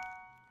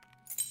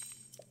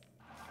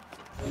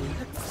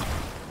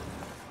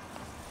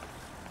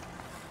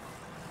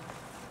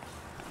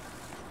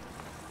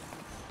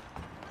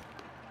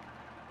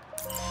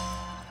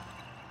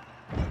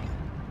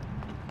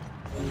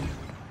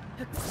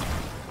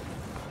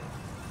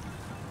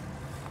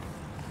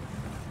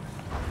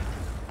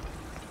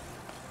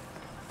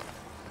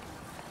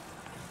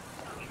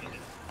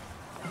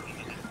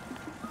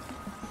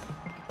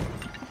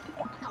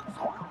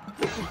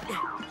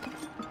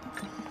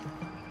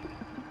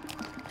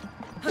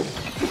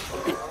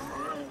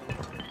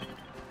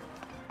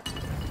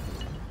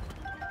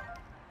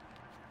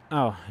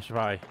 Oh, I should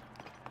probably.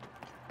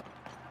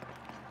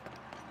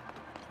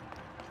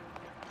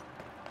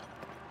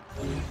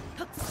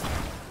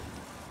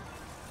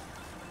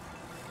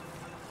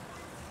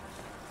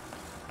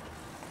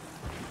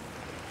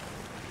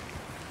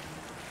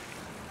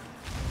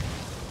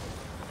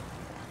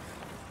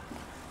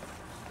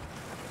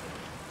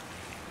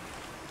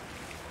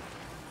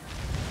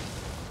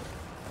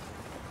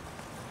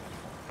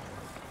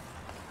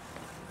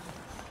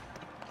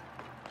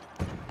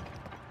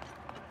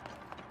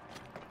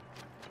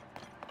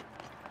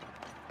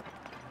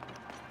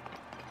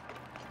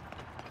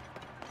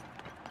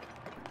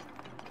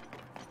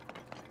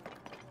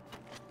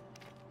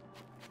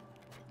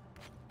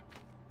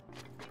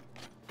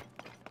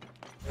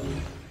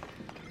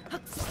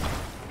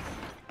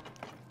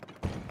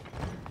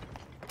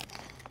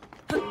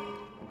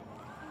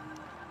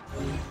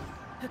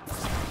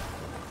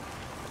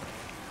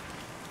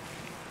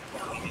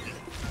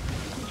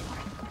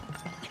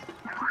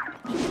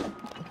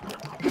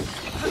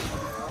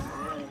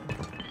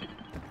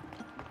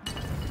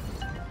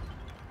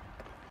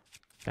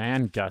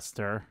 Fan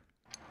Guster.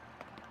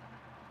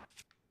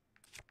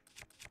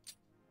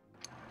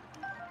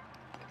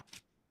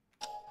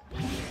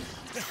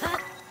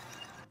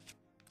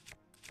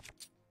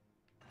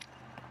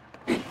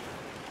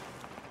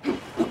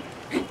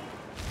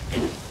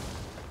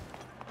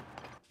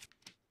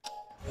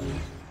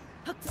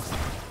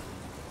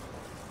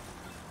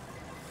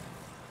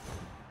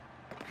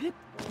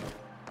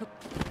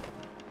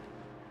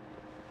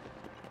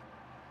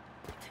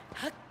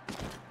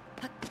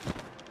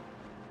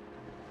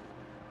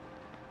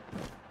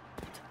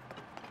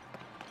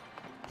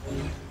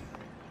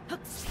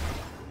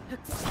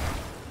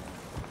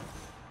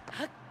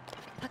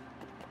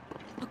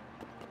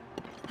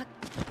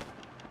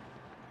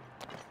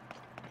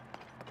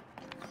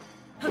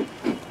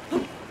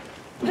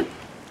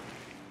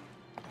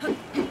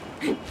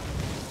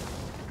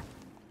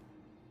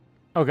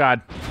 Oh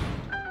God.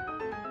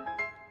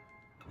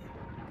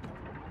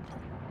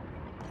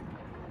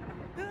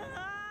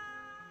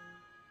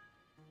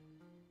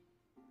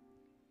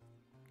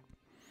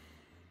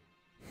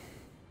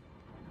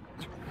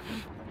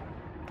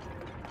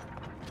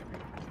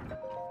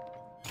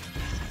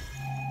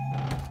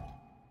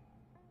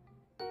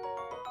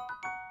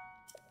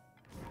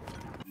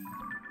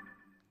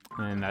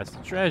 And that's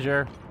the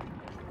treasure.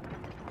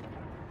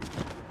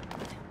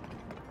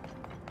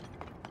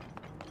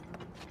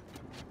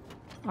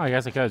 Oh, I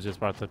guess I could have just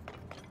brought the...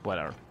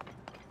 whatever.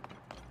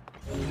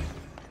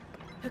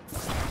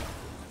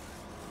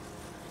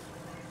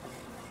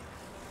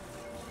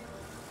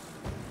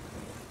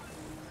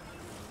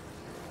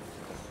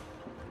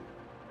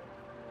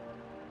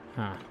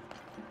 Huh.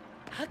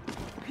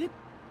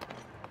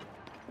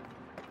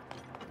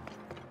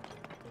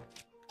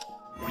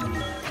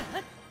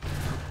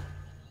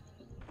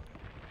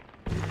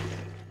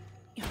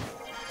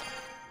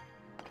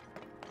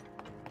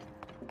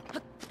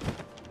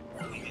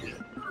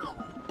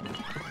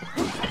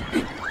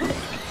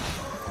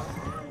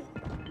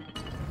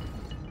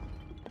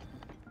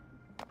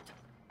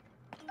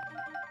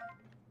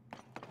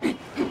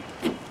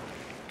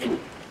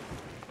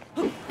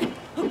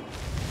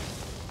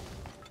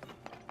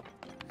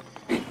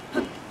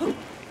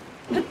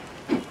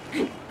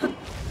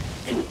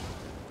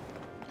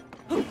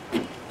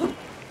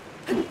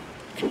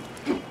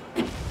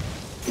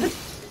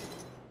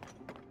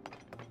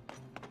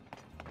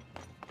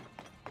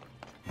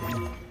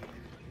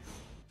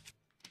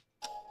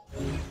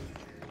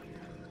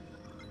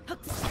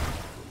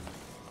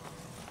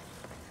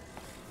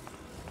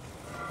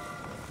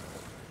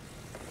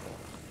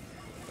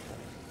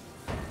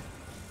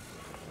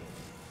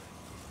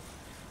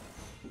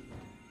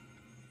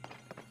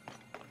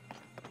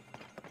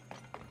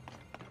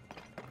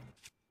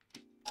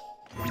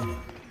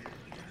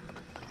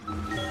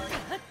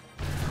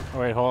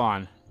 Wait, hold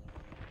on.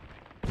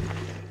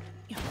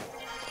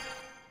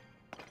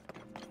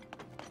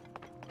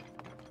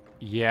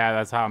 Yeah,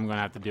 that's how I'm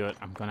gonna have to do it.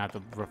 I'm gonna have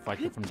to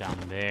reflect it from down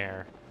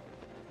there.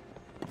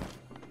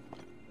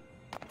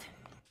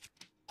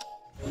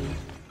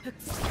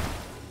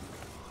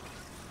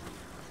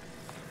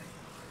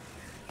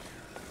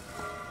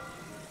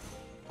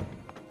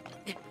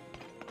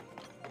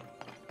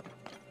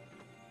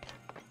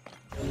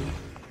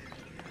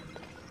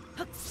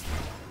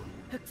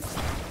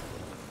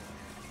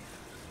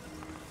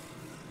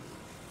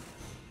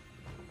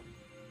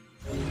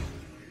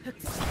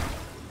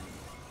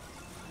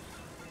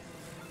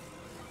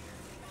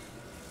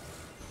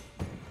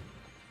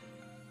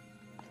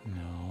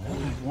 No,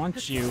 I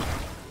want you.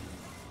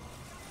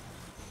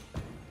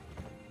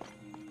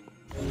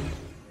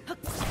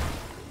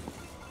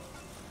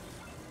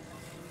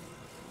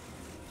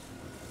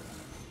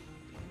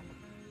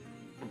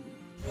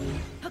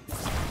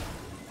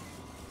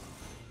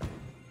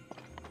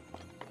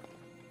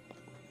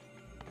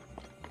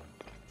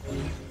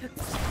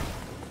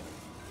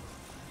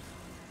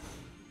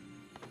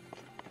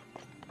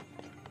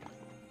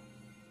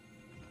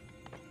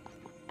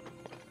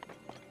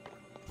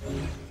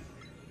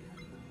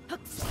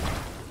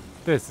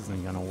 This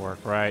isn't gonna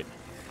work, right?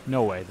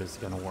 No way this is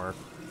gonna work.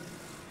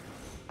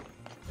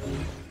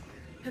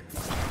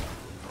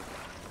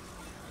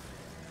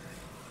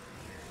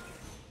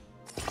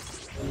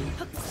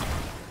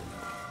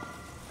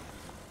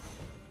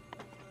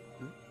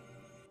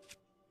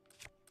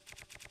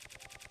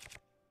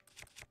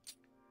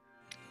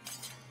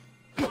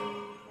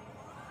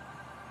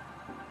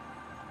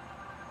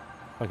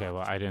 Okay,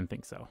 well, I didn't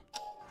think so.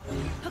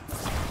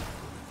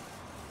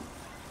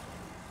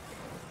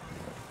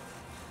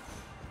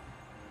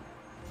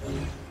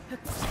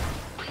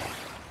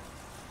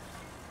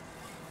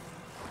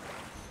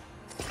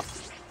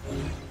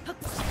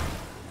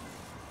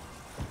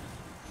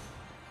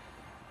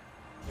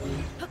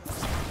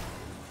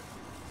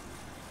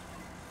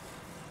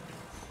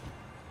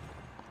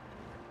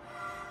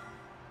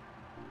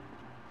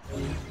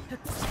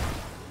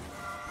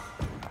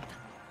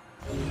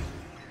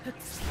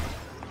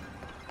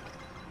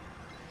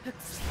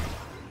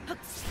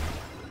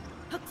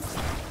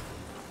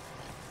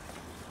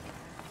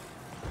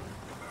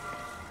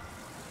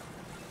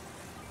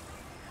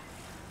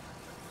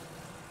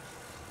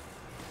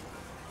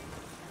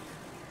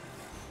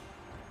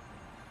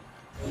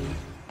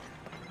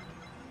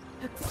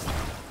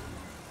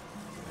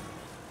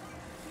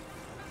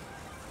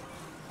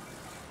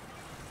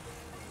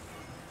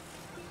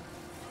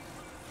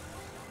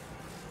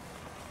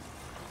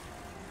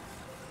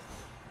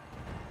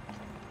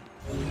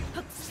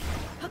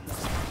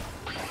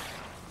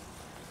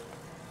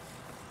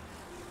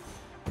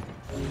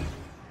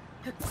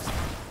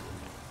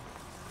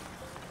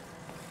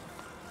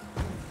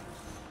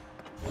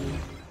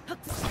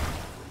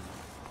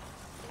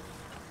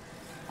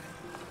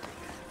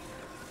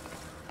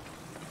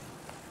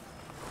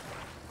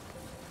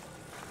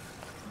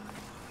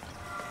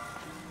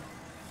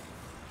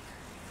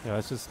 Yeah,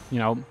 let's just, you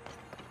know,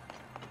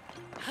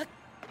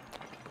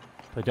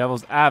 play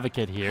devil's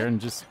advocate here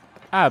and just,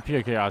 out of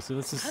pure curiosity,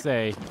 let's just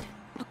say...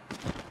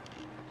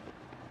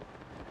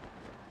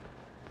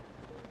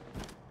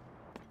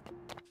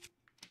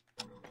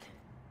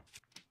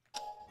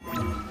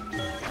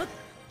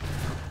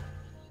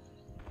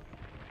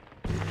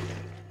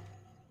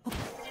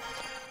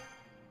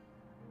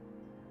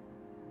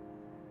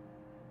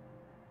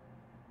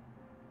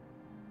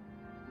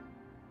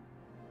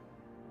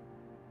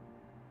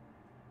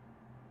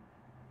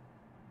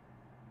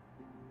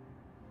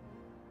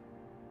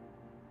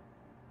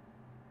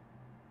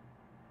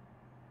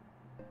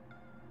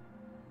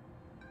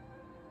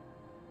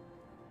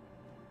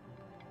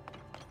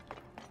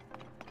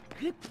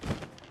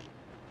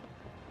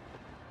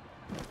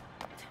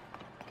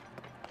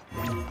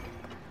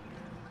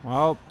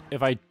 Well,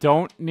 if I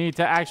don't need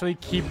to actually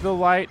keep the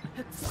light,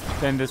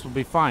 then this will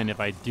be fine. If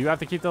I do have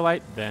to keep the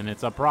light, then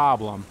it's a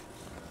problem.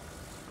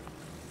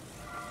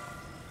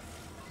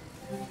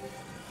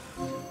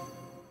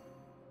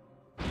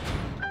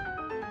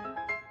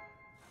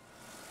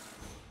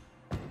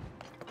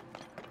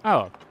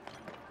 Oh,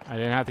 I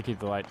didn't have to keep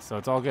the light, so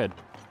it's all good.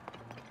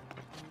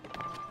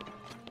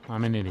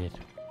 I'm an idiot.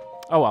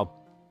 Oh well.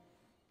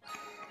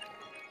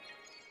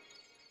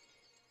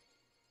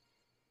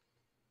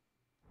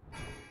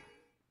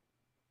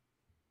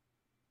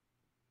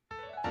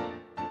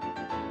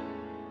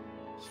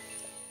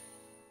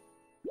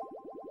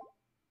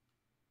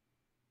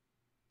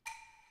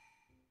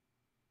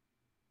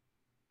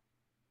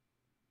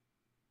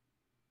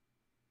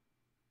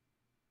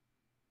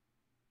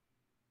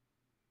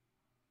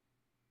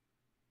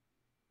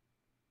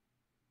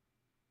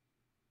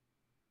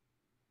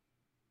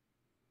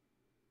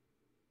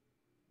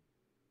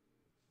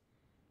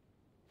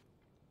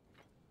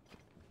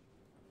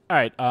 All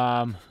right,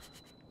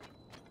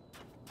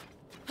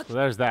 so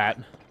there's that.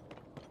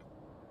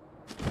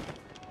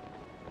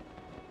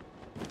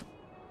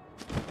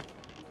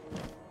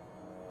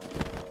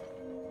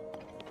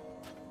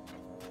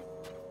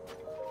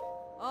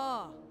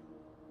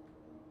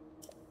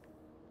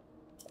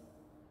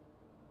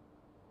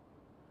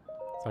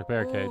 It's like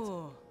barricades.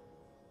 Oh.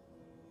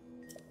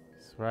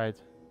 That's right.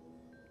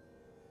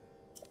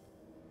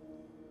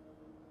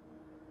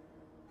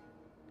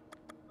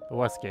 The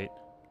west gate.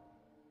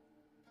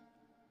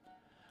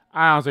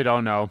 I honestly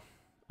don't know.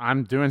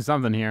 I'm doing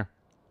something here.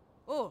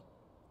 Oh.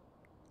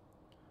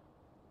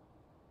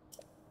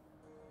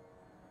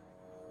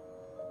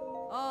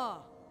 Ah.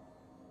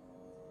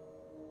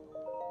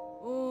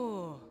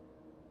 Oh.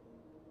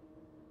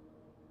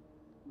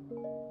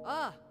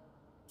 Ah.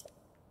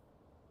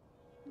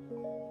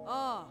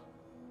 Ah.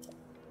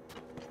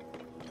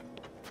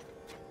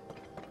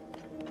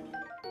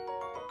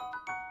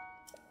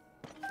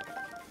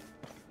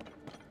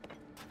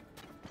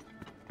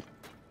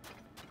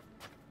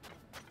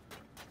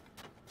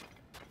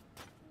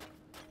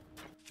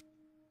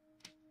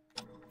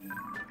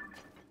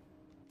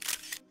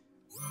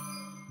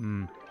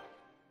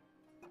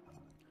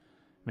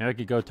 Maybe I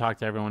could go talk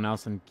to everyone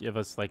else and give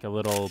us like a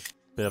little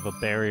bit of a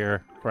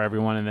barrier for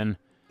everyone, and then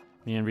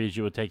me and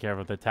Riju would take care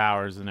of the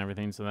towers and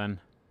everything, so then...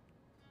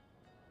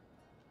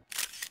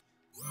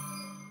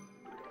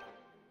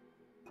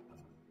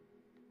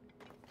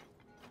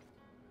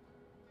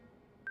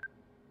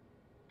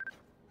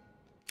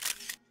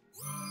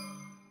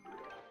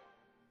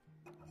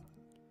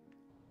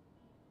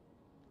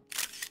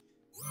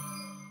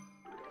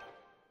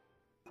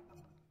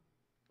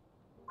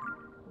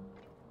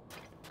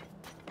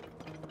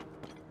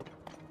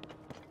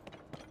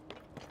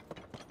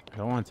 I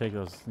don't want to take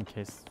those in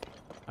case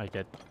I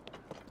get...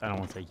 I don't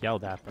want to say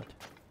yelled at, but...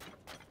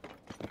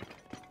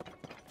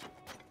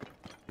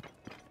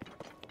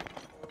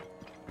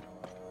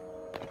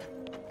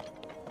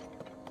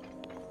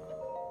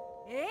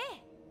 Eh?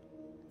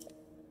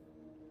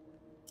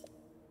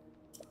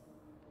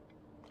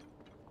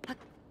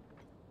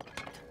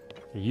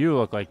 You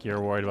look like you're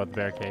worried about the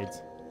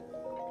barricades.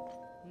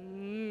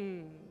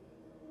 Hmm.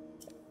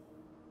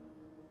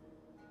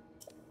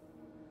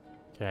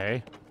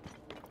 Okay.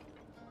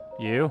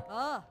 You?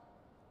 Ah.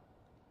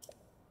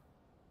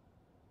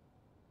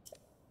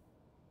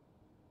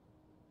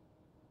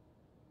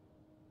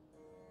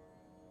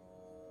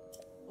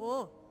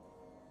 Oh.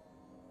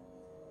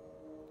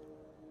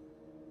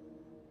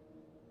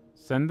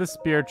 Send the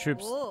spear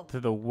troops Oh.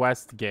 to the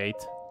west gate.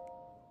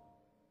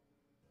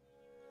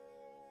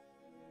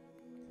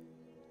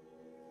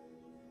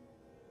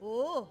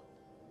 Oh.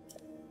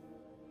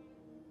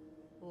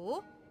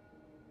 Oh.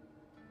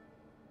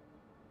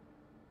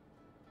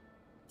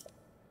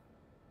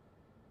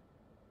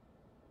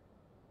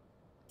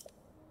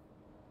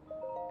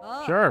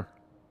 Ah. Sure.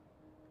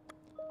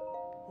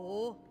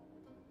 Oh.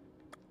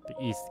 The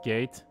east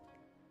gate.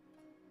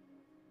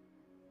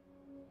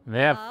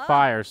 They have Ah.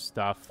 fire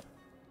stuff.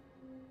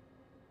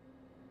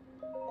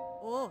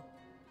 Oh.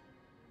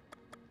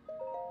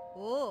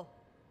 Oh.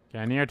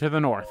 Okay, near to the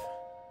north.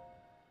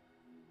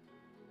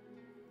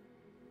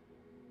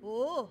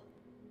 Oh.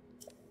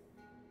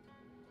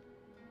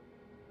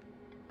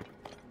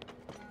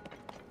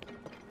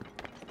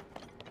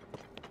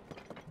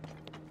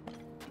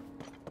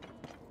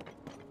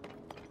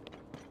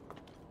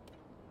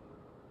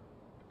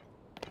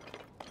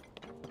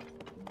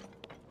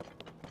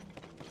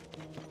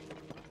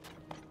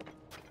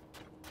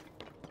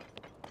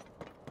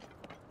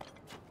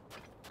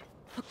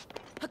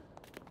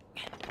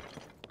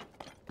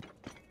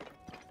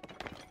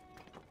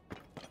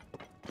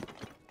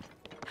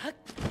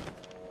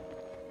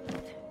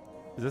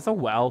 Is this a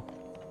well?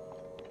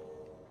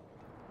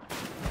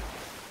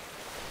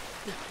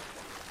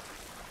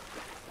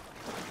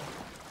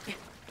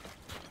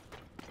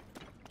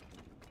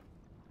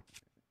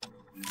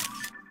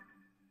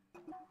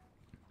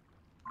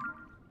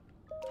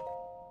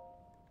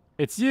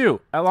 It's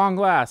you, at long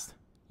last.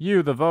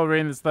 You, the Vo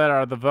reading this letter,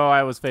 are the Vo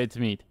I was fated to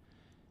meet.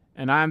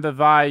 And I am the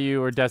Vi you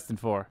were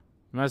destined for.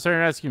 You must hurry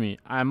and rescue me.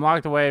 I am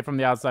locked away from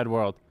the outside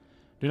world.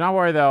 Do not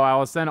worry, though. I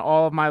will send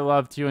all of my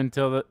love to you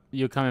until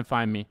you come and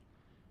find me.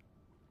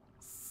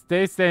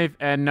 Stay safe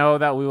and know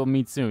that we will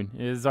meet soon.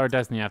 It is our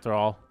destiny, after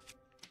all.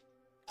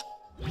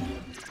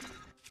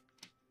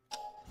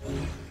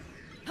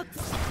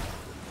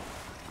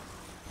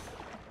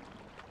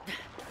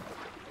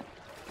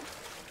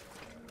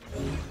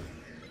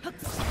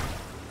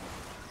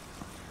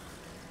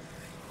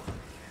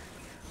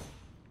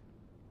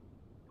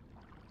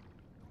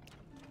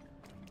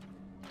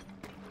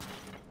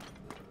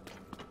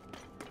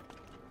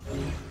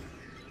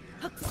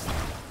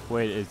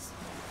 Wait, it's...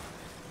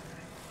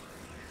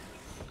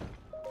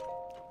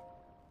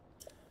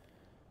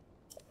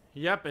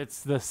 Yep,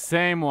 it's the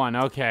same one.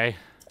 Okay.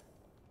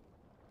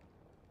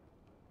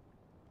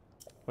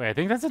 Wait, I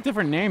think that's a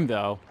different name,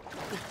 though.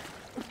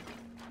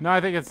 No, I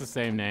think it's the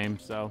same name,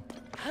 so...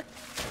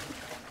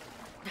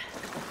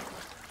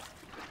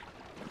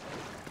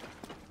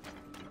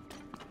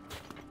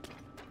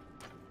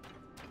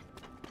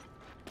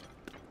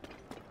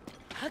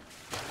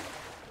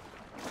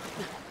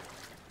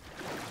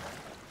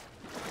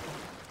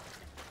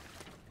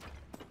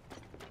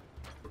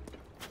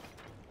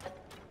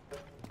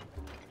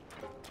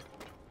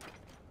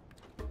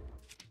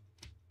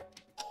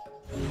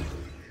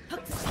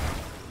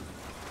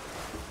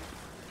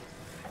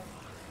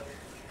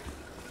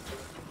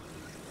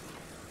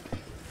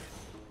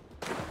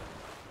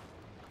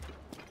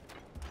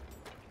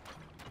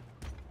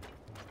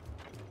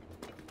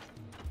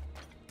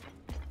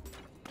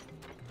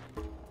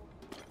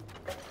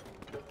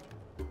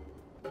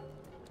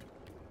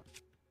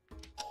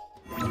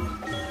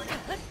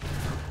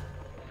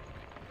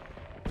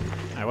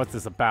 Alright, what's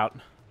this about?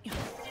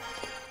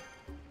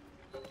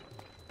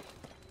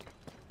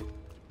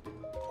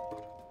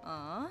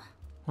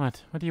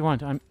 What? What do you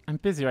want? I'm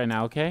busy right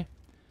now, okay?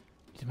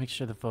 Need to make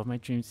sure the flow of my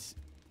dreams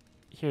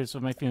hears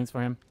what my feelings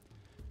for him.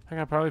 I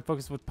gotta probably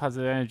focus with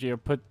positive energy or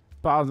put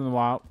bottles in the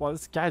wall while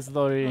this guy's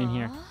loaded in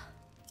here.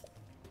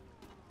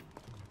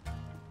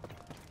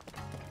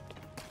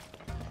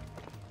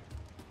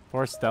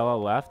 Poor Stella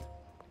left.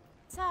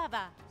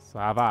 Sava.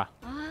 Sava.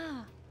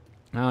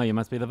 Oh, you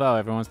must be the Vo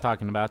everyone's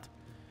talking about.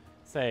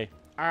 Say,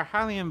 are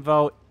Hylian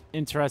Vo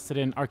interested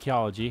in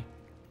archaeology?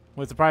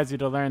 Would surprise you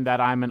to learn that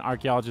I'm an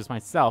archaeologist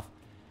myself.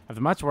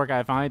 After much work,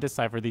 I finally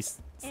deciphered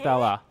these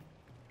stela.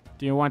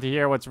 Do you want to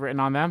hear what's written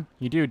on them?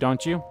 You do,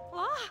 don't you?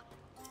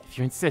 If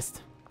you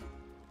insist.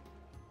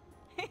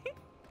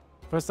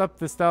 First up,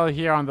 the stela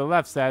here on the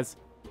left says,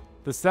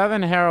 the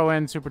 7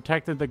 heroines who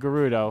protected the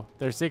Gerudo.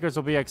 Their secrets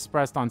will be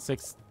expressed on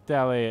 6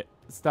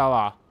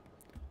 stela.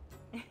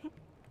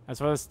 As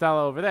for the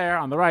stela over there,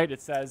 on the right,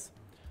 it says,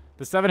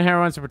 the 7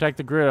 heroines who protect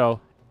the Gerudo.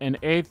 In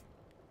 8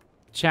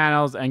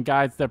 channels and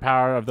guides their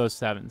power of those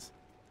 7s.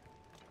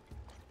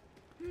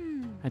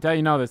 I doubt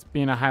you know this,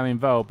 being a Hylian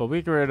Vo, but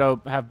we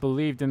Gerudo have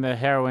believed in the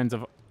heroines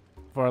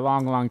for a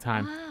long, long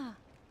time.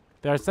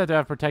 They are said to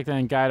have protected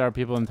and guided our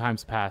people in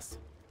times past.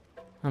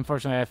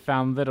 Unfortunately, I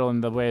found little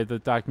in the way of the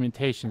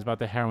documentations about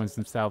the heroines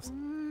themselves.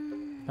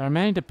 There are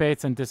many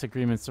debates and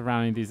disagreements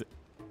surrounding these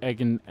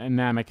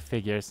enigmatic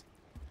figures.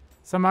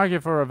 Some argue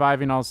for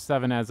reviving all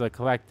 7 as a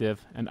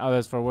collective, and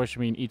others for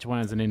worshipping each one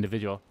as an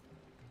individual.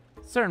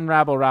 Certain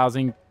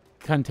rabble-rousing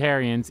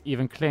Kuntarians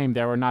even claim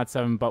there were not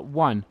 7 but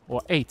 1,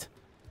 or 8.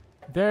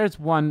 There's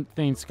one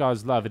thing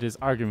scholars love, it is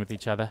arguing with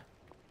each other.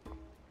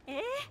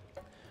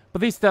 But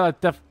these stela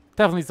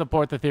definitely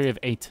support the theory of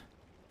 8.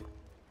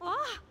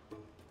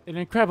 An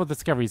incredible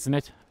discovery, isn't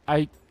it?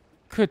 I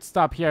could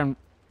stop here and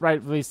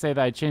rightfully say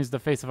that I changed the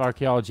face of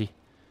archaeology.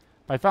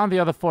 But I found the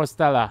other 4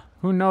 stela.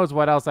 Who knows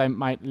what else I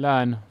might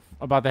learn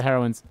about the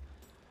heroines.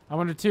 I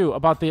wonder too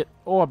about the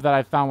orb that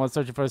I found while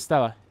searching for a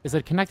stela. Is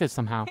it connected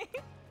somehow?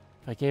 If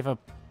I gave a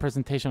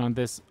presentation on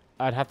this,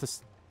 I'd have to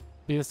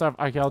be the star of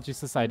Archaeology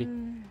Society.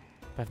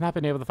 But I've not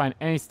been able to find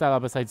any stela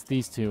besides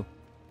these 2.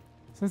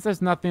 Since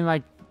there's nothing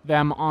like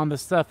them on the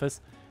surface,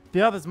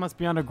 the others must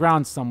be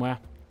underground somewhere.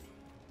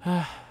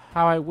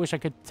 How I wish I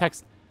could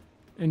text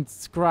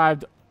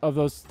inscribed of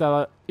those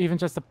stela. Even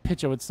just a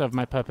picture would serve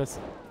my purpose.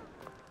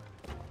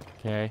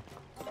 Okay.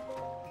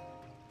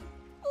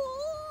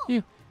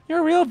 You're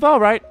a real Vo,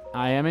 right?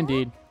 I am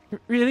indeed.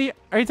 Really?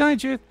 Are you telling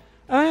the truth?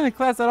 I learned in the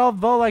class that all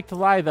Vo like to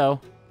lie,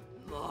 though.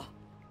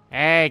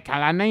 Hey,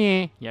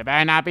 Calamity, you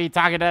better not be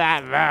talking to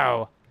that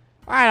Vo.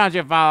 Why don't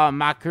you follow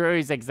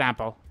Makuru's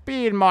example?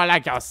 Be more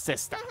like your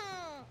sister.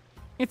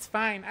 It's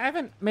fine. I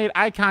haven't made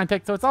eye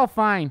contact, so it's all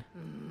fine.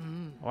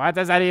 What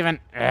does that even...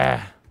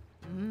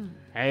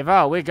 Hey,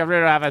 Vo, we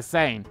Gerudo have a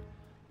saying.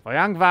 For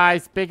young Vi,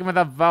 speaking with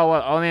a Vo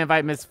will only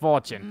invite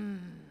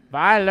misfortune. But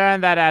I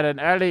learned that at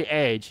an early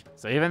age,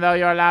 so even though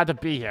you're allowed to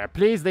be here,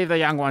 please leave the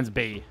young ones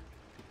be.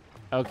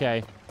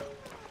 Okay.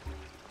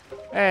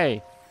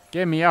 Hey,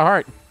 give me your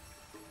heart.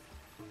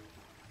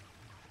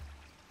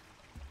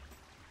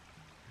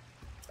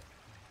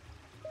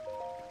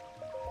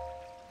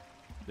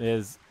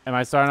 Am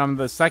I starting on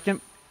the second?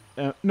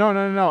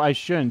 No, I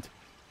shouldn't.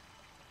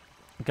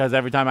 Because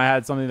every time I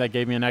had something that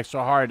gave me an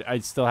extra heart, I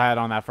still had it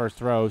on that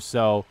first row,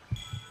 so...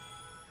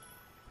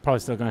 Probably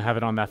still gonna have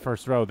it on that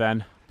first row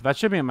then. But that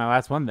should be my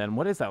last one then.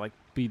 What is that, like,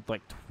 be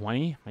like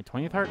 20? My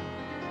 20th heart?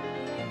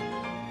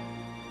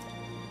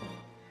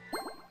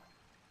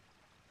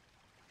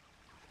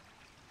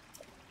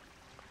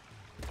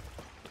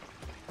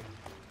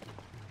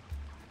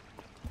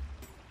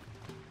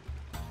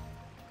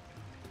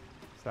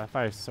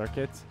 Sapphire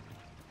circuit,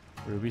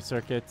 ruby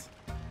circuit,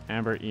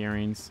 amber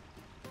earrings.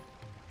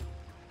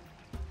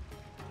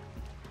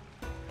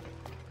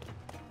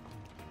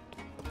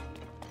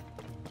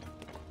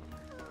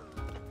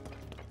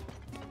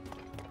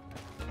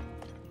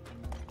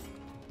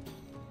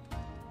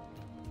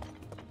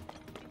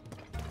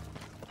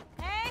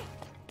 Hey.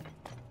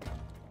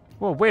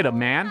 Whoa, wait a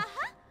man.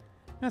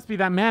 Must be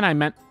that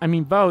man I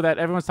mean Vo that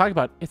everyone's talking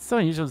about. It's so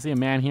unusual to see a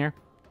man here.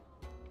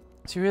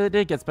 So you really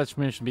did get special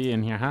permission to be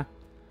in here, huh?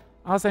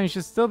 All of a sudden, you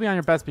should still be on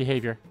your best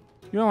behavior.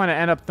 You don't want to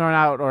end up thrown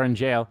out or in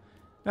jail.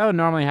 That would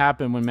normally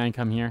happen when men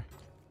come here.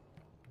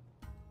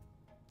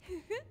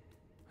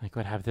 Like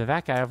what happened to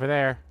that guy over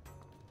there.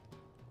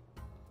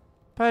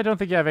 But I don't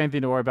think you have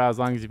anything to worry about as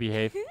long as you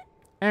behave.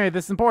 Anyway,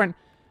 this is important.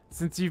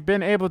 Since you've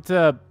been able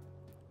to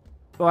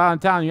go out in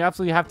town, you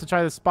absolutely have to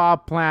try the spa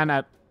plan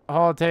at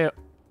Hotel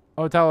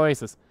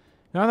Oasis.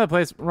 You know that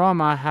place,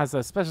 Roma, has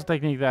a special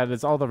technique that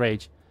is all the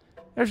rage.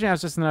 Originally, I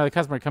was just another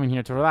customer coming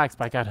here to relax,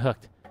 but I got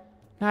hooked.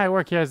 Now I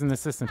work here as an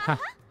assistant. Huh.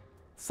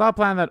 Saw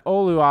plan that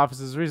Olu offers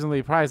is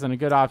reasonably priced and a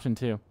good option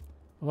too.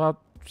 Well,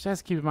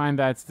 just keep in mind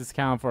that it's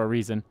discounted for a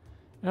reason.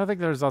 I don't think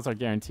the results are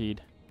guaranteed.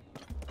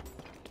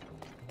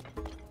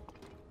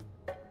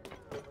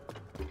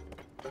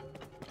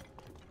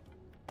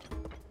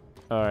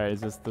 Alright, is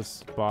this the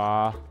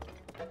spa?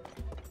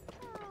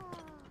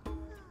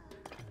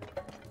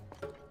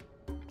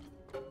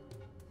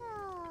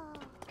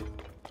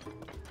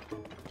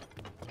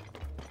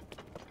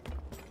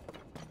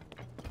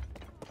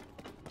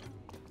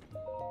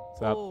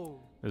 So,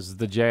 this is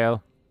the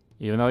jail.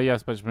 Even though you have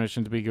special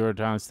permission to be Gerudo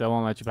Town, it still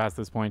won't let you pass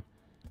this point.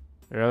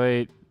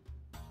 Really,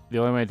 the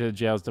only way to the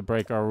jail is to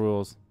break our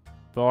rules.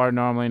 People are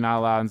normally not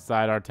allowed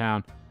inside our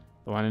town.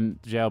 The one in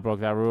jail broke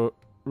that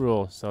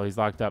rule, so he's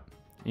locked up.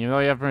 And even though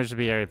you have permission to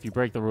be here, if you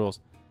break the rules,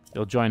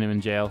 you'll join him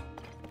in jail.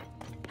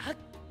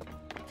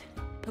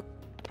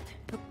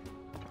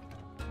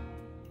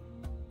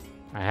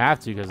 I have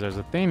to, because there's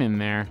a thing in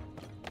there.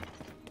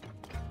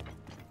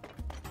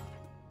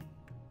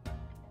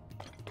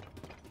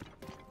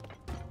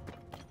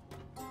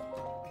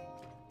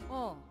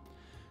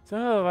 Some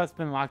of us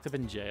been locked up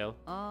in jail.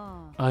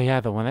 Oh yeah,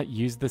 the one that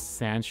used the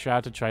sand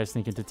shroud to try to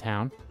sneak into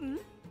town.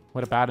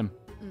 What about him?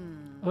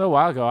 A little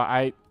while ago,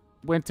 I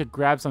went to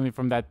grab something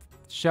from that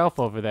shelf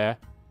over there.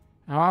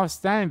 And while I was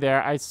standing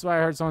there, I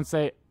swear I heard someone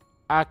say,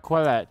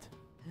 Aquilette.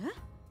 Huh?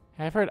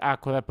 I've heard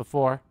Aquilette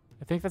before.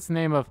 I think that's the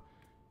name of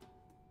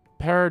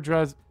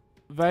Paradra's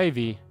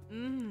Vavi.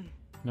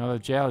 No, the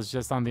jail is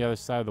just on the other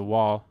side of the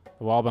wall.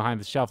 The wall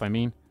behind the shelf, I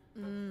mean.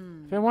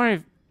 I've been wondering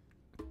if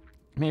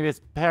maybe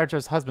it's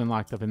Paradra's husband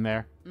locked up in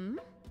there.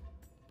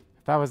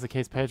 If that was the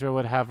case, Pedro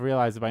would have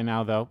realized it by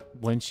now, though,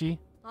 wouldn't she?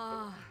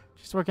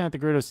 She's working at the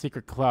Gerudo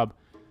secret club,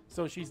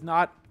 so she's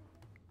not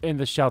in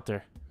the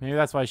shelter. Maybe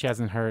that's why she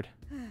hasn't heard.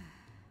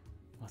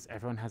 Most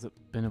everyone has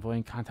been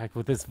avoiding contact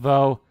with this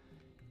foe,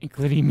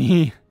 including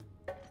me.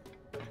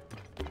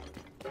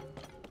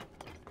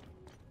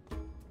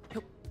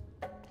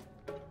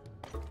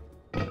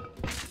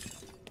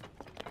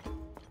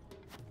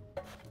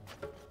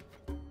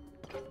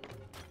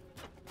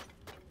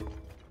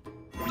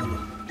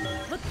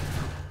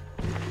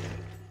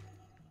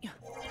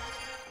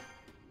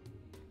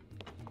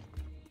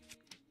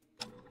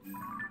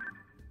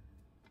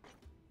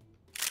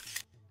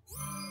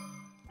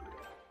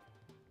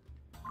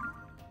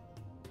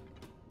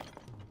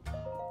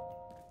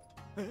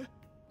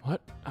 What?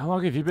 How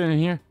long have you been in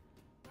here?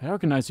 I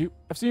recognize you.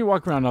 I've seen you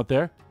walk around out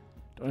there.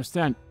 Don't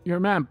understand. You're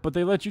a man, but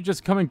they let you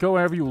just come and go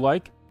wherever you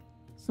like?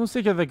 It's no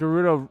secret that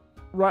Gerudo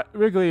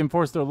rigidly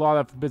enforced their law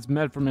that forbids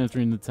men from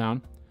entering the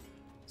town.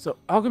 So,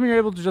 how come you're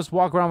able to just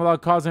walk around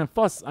without causing a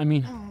fuss? I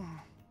mean,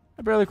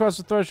 I barely crossed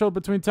the threshold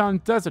between town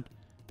and desert.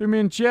 Threw me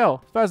in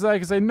jail. Fast as I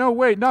can say, no,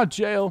 wait, not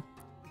jail.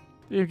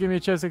 Didn't even give me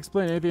a chance to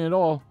explain anything at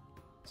all.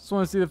 Just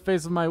want to see the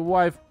face of my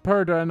wife,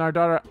 Perda, and our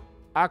daughter,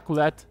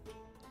 Aquilette.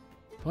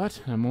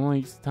 What? I'm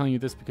only telling you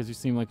this because you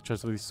seem like a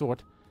trustworthy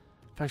sort.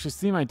 I've actually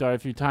seen my daughter a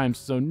few times,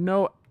 so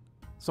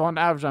on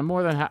average, I'm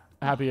more than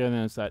happier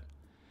than that.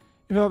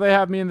 Even though they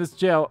have me in this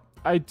jail,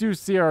 I do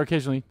see her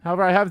occasionally.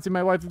 However, I haven't seen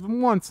my wife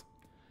even once.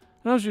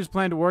 I know she was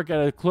planning to work at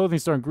a clothing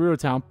store in Gerudo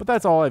Town, but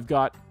that's all I've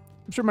got.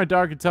 I'm sure my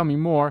daughter could tell me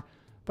more,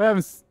 but I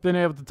haven't been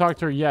able to talk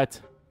to her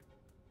yet.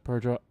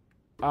 Pedro,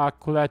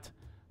 Aquilette,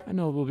 I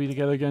know we'll be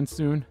together again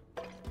soon.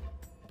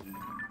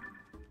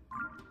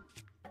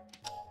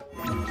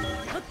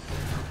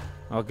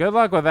 Well, good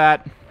luck with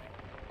that.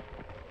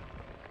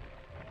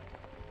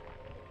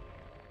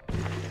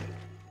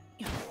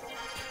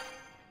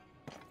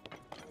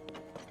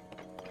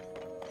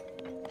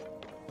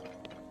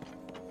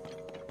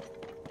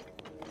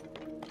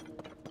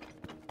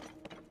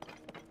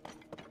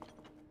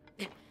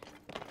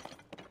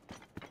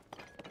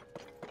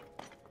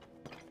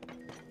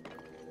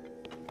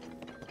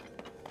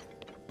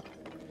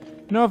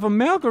 You know, if a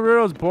male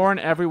Gerudo is born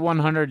every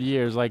 100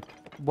 years, like,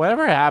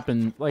 whatever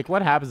happened, like,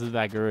 what happens to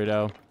that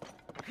Gerudo?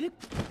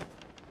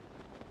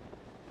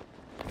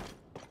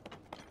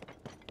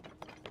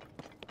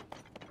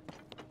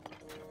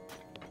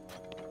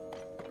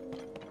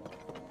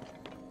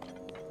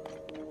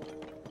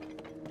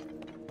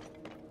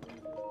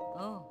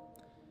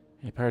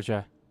 Hey,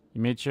 Persia,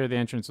 you made sure the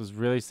entrance was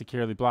really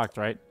securely blocked,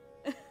 right?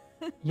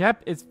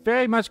 Yep, it's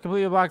very much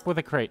completely blocked with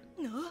a crate.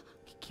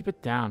 Keep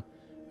it down.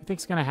 What do you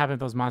think's gonna happen if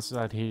those monsters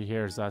out here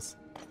hears us?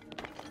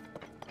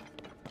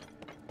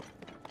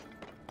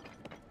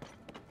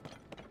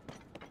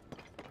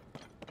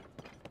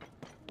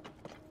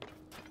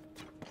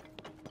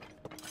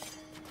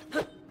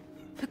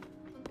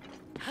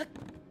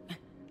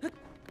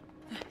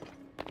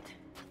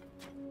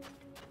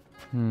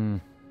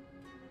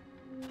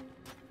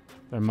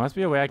 There must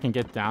be a way I can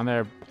get down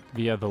there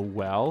via the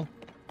well.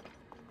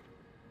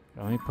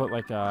 Let me put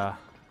like a...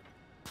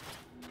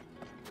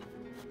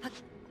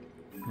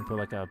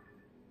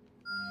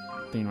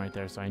 thing right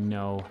there so I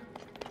know.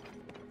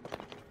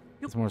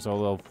 It's more so a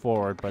little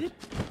forward, but...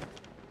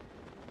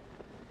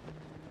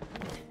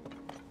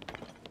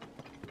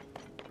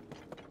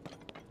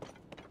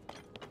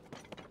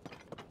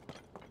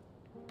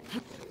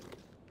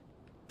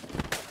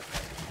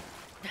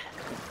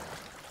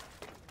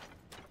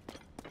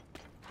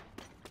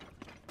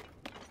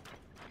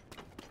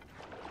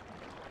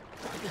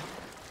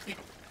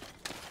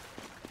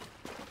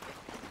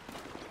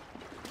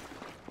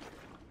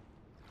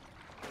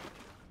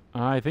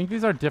 I think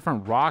these are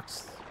different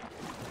rocks.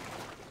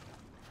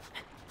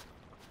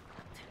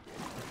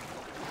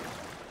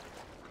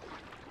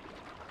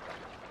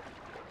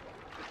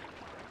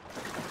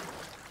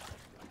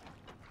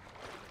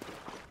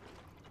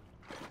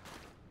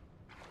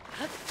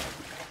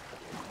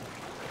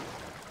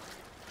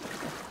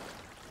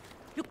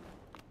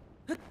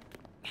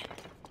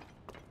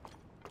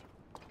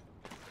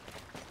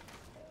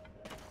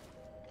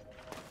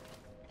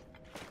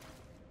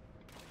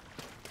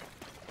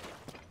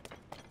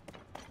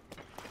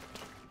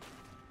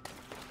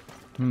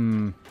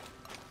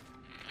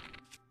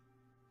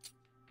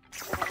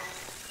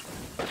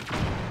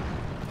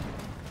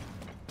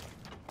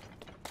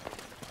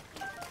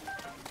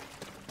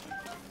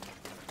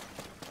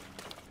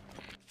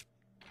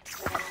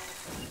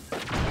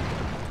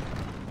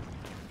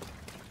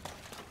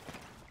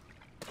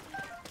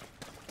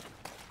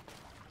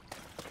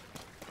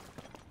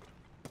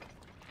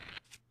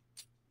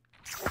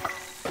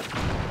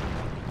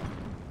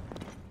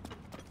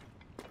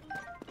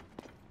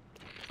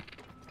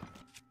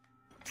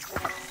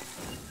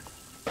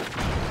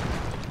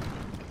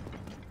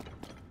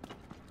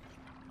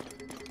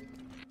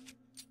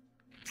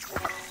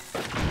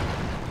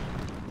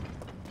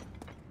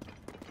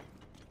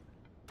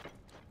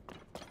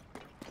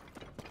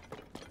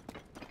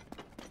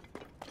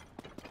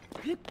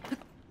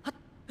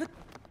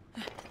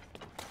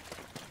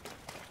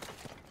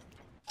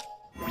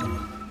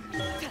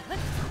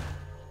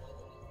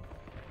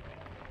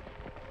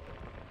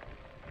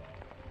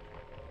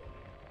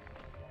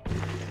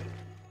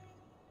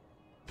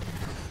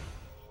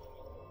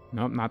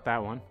 Nope, not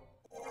that one.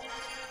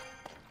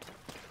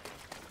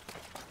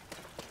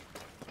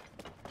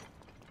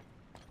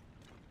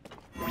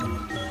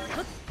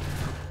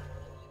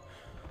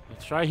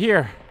 Let's try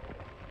here.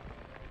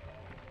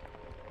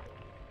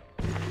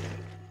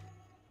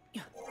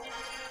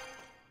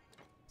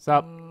 What's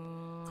up?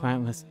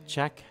 Client list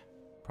check.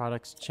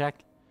 Products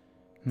check.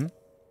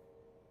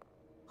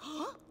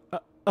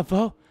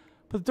 Vo?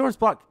 But the door's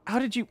blocked. How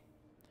did you...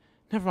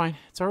 Never mind.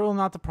 It's our rule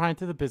not to pry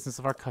into the business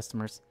of our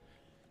customers.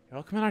 You're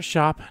welcome in our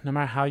shop, no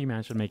matter how you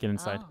manage to make it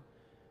inside.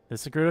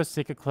 This is Gerudo's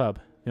Secret Club,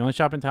 the only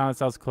shop in town that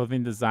sells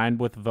clothing designed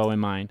with Vo in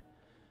mind.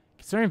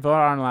 Considering Vo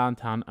aren't allowed in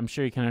town, I'm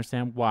sure you can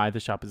understand why the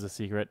shop is a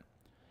secret.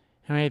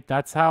 Anyway,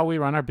 that's how we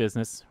run our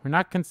business. We're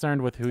not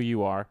concerned with who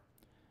you are.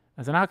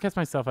 As an outcast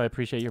myself, I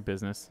appreciate your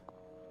business.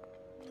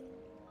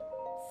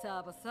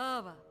 Saba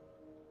Saba.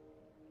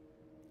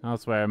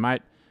 Elsewhere, it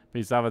might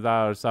be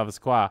Savada or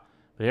Savasqua,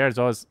 but here it's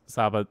always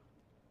Savaba.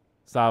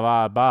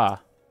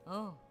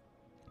 Oh.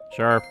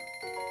 Sure.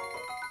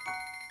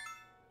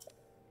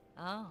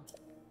 Oh.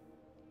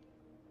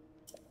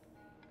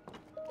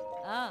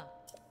 Ah.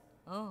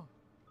 Oh.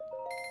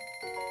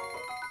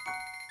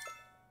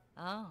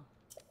 Oh.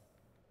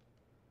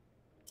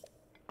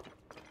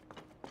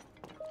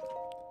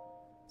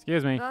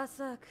 Excuse me.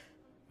 Vasak.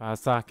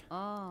 Vasak.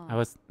 Oh. I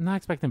was not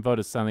expecting Vo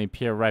to suddenly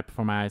appear right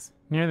before my eyes.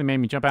 Nearly made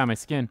me jump out of my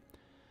skin.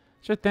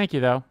 Sure, thank you,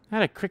 though. I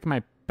had a crick in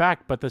my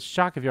back, but the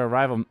shock of your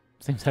arrival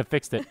seems to have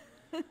fixed it.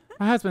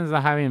 My husband is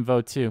a highly in Vo,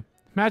 too.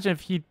 Imagine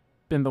if he'd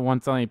been the one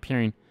suddenly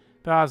appearing,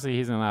 but obviously he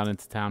isn't allowed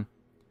into town.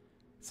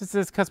 Since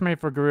it's customary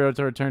for Gerudo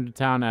to return to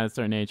town at a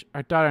certain age,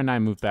 our daughter and I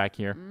moved back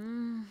here.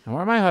 I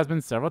warned my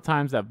husband several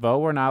times that Vo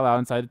were not allowed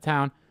inside the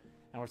town,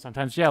 and were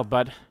sometimes jailed,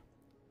 but well,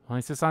 he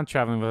insists on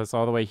traveling with us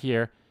all the way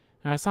here,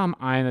 and I saw him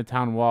eyeing the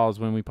town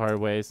walls when we parted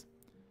ways.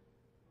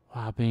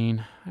 Wow,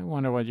 Bean, I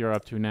wonder what you're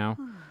up to now.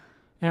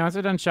 And once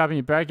we're done shopping,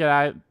 you better get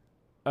out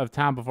of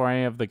town before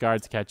any of the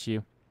guards catch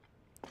you.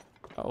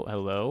 Oh,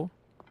 hello?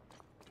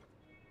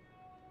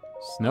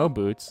 Snow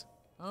boots?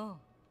 Oh.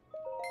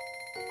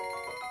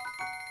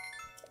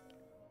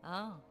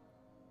 Oh.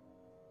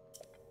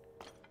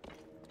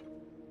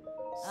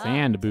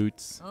 Sand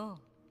boots. Oh.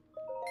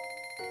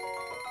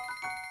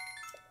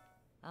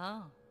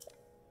 Oh.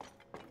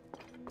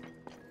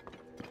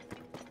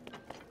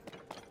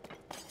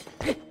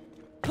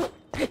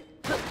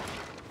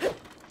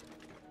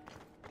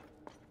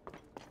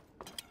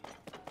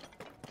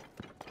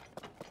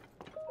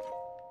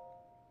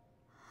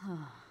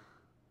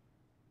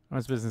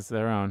 What's business of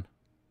their own?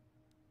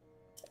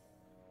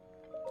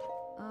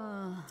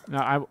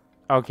 No,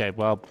 okay,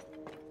 well,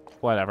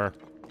 whatever.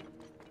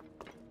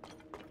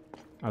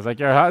 I was like,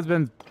 your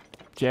husband's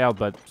jailed,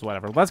 but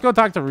whatever. Let's go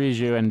talk to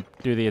Riju and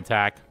do the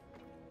attack.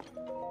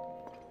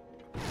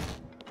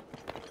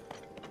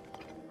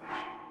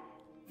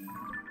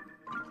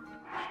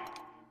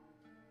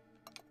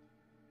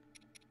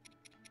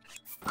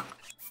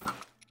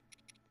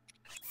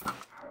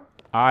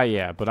 Ah,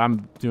 yeah, but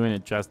I'm doing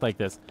it just like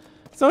this.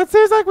 So it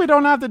seems like we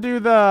don't have to do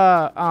the,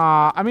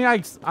 I mean,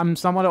 I'm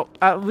somewhat,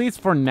 at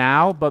least for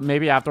now, but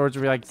maybe afterwards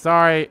we'll be like,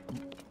 sorry,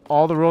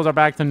 all the rules are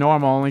back to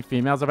normal, only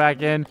females are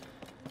back in.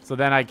 So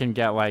then I can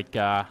get, like,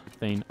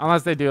 thing.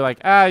 Unless they do, like,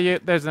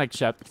 there's an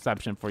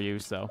exception for you,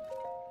 so.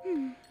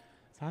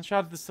 Sound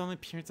shot of the sudden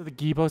appearance of the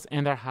Gibos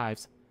and their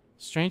hives.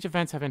 Strange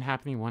events have been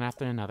happening one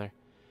after another.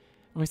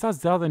 And we saw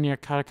Zelda near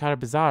Karakara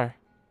Bazaar,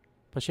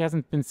 but she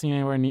hasn't been seen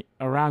anywhere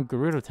around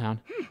Gerudo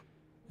Town.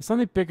 There's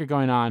something bigger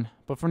going on,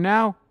 but for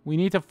now, we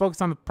need to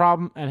focus on the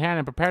problem at hand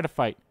and prepare to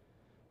fight.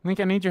 Link,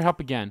 I need your help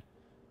again.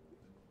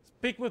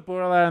 Speak with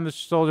Borla and the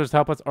soldiers to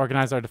help us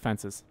organize our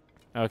defenses.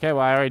 Okay,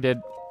 well, I already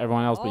did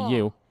everyone else but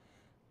you.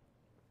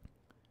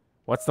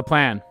 What's the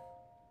plan?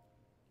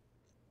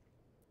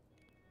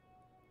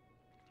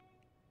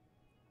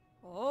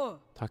 Oh.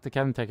 Talk to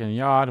Captain Tech in the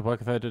yard, work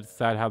with her to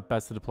decide how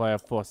best to deploy our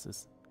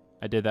forces.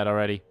 I did that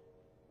already.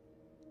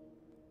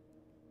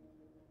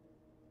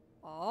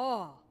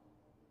 Oh.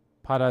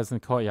 Pada is in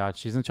the courtyard.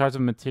 She's in charge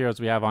of the materials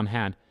we have on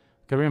hand.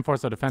 We could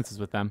reinforce our defenses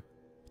with them.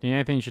 If you need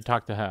anything, you should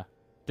talk to her.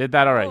 Did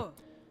that already. Oh.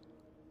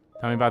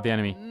 Tell me about the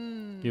enemy.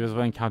 He was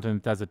well encountered in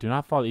the desert. Do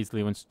not fall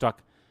easily when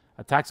struck.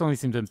 Attacks only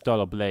seem to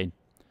dull a blade.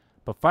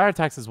 But fire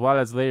attacks as well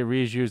as Lady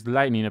Riju's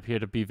lightning appear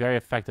to be very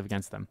effective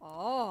against them.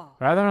 Oh.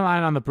 Rather than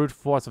relying on the brute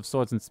force of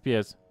swords and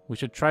spears, we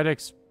should try to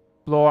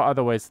explore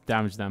other ways to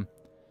damage them.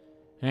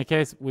 In any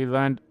case, we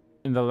learned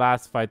in the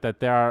last fight that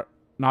they are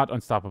not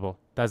unstoppable.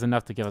 That is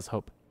enough to give us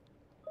hope.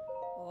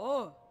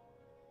 Oh.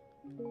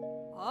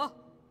 Oh.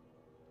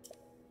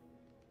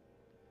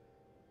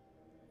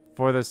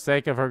 For the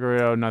sake of her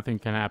Gerudo, nothing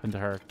can happen to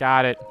her.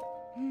 Got it.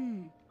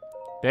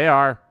 They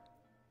are.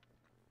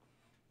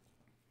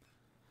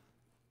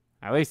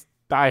 At least,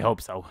 I hope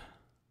so.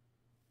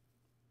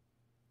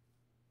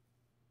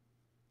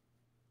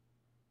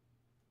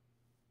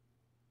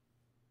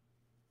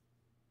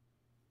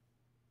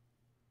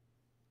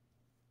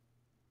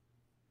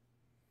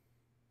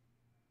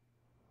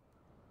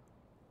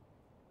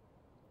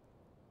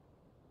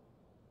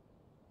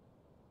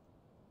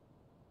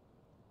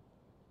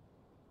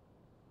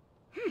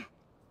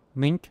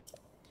 Link?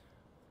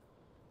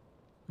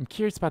 I'm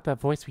curious about that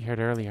voice we heard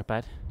earlier,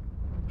 bud.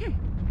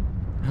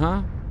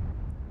 Huh?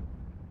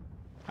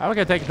 How am I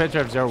gonna take a picture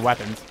of your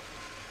weapons?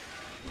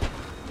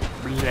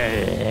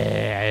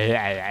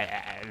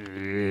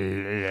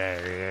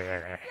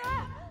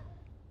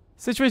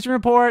 Situation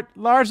report.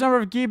 Large number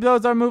of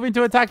Gibdos are moving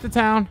to attack the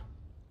town.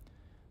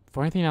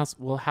 Before anything else,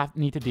 we'll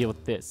need to deal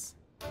with this.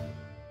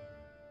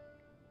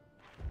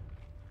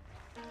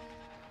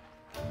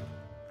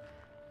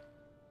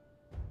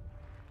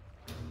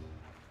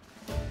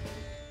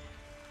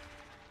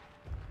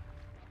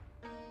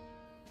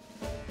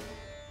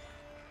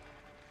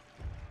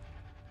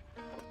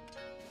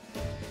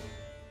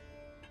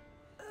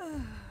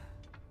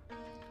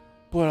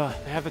 But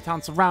they have the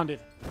town surrounded.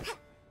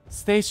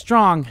 Stay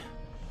strong.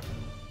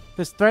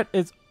 This threat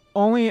is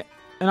only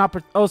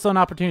also an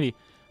opportunity.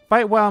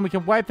 Fight well, and we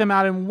can wipe them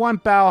out in one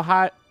battle.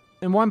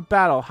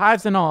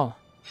 Hives and all.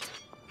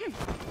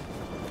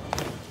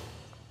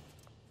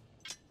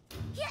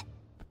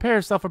 Prepare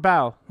yourself for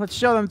battle. Let's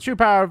show them the true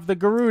power of the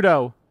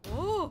Gerudo.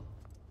 Oh.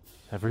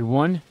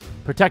 Everyone,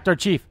 protect our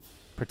chief.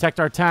 Protect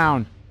our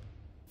town.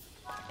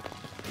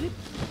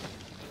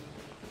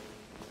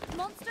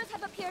 Monsters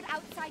have appeared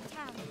outside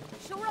town.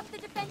 Shore up the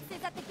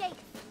defenses at the gate.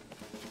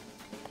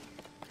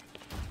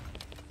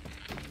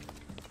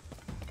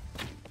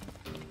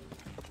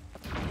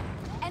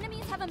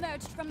 Enemies have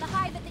emerged from the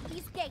hive at the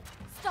east gate.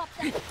 Stop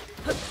them.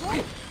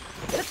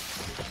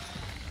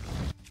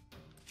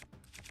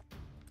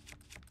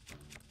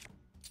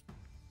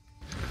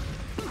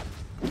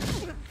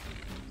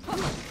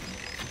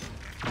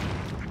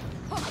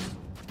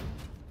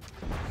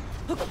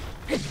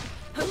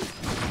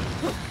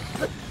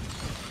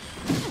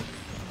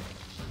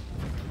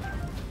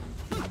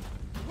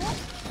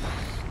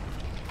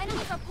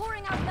 Enemies are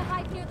pouring out of the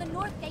hive near the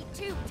north gate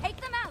too. Take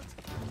them out.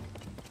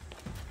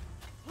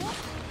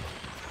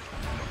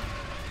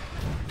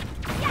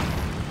 Yes!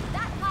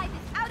 That hive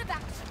is out of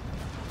action.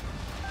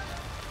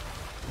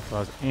 That's what I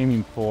was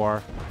aiming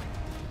for.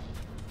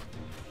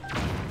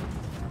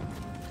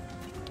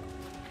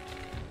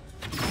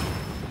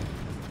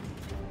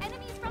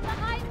 Enemies from the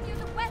hive near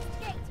the west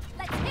gate.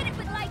 Let's hit it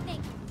with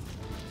lightning.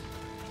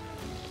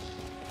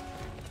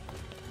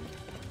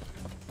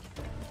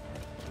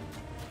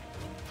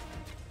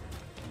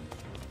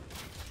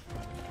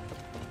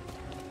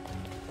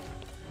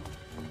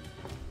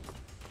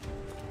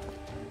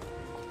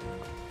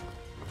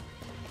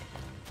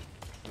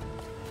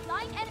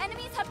 Flying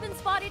enemies have been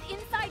spotted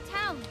inside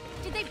town.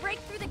 Did they break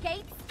through the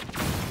gates?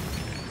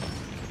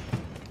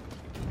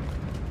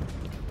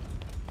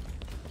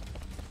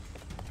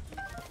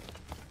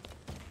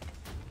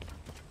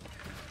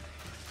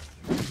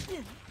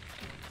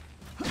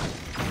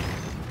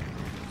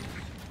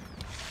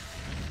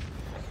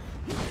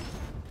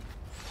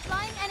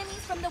 Flying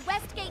enemies from the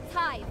west gate's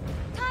hive.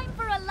 Time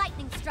for a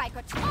lightning strike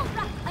or two. Oh,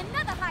 right,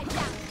 another hive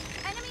down.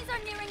 Enemies are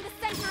nearing the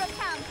center of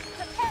town.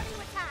 Prepare to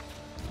attack.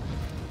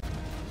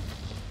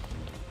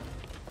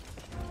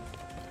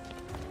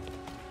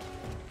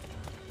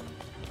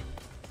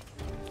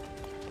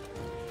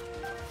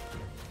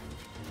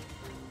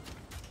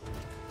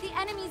 The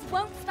enemies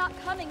won't stop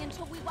coming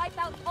until we wipe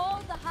out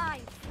all the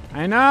hives.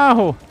 I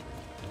know.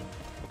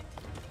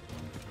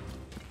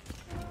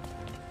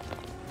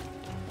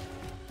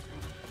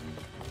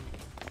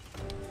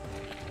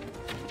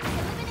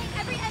 Eliminate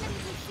every enemy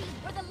we see.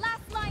 We're the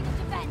last line of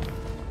defense.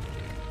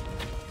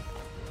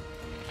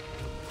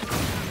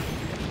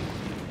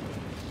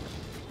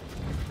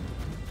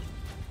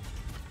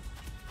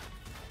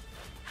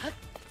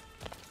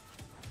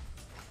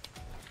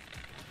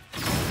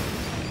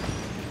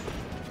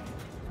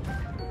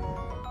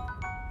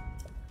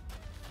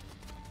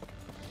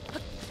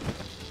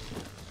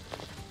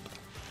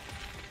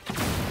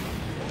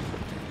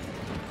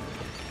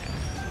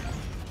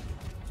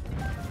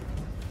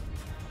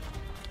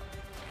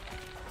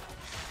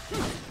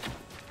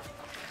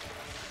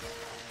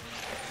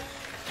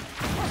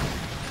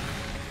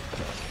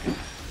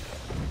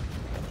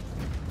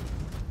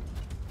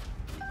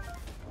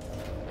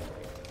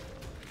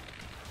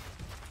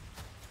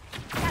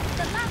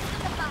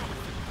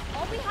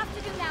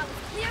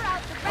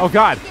 Oh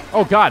god!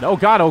 Oh god! Oh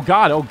god! Oh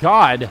god! Oh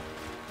god!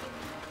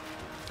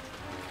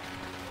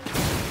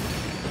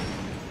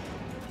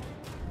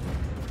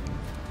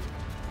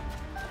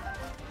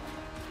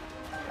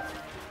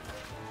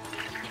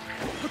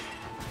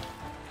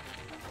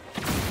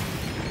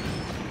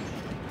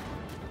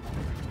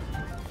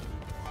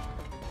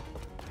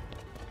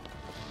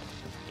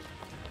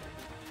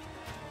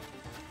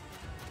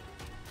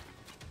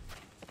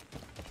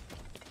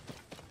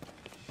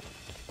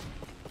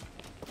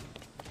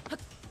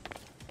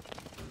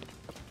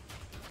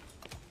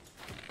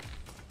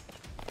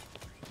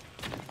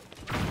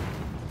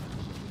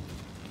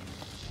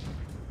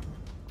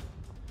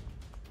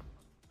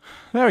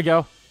 There we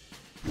go.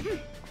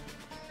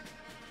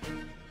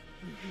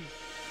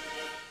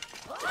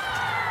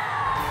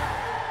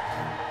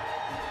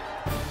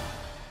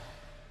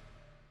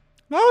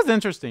 That was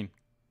interesting.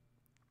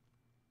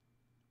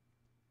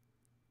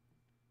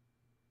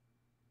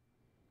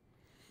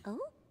 Oh?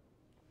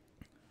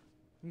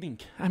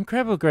 Link, I'm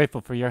incredibly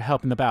grateful for your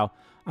help in the battle.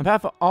 On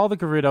behalf of all the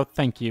Gerudo,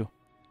 thank you.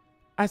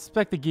 I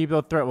suspect the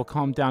Gibo threat will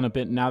calm down a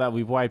bit now that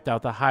we've wiped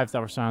out the hives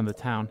that were surrounding the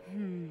town.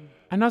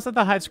 I noticed that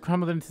the hives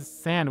crumbled into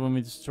sand when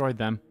we destroyed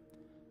them.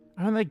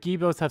 I wonder if the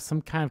Gibos have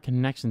some kind of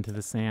connection to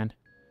the sand.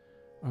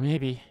 Or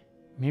maybe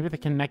they're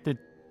connected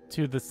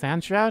to the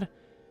sand shroud?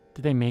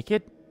 Did they make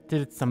it?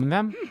 Did it summon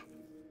them?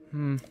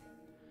 And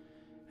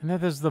then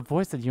there's the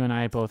voice that you and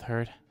I both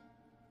heard.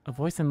 A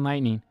voice in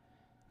Lightning.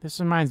 This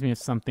reminds me of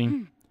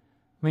something.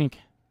 Link,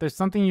 there's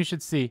something you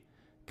should see.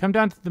 Come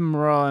down to the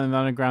mural in the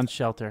underground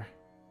shelter.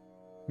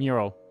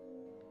 Mural.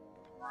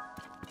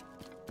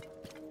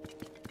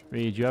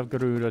 Reed, you have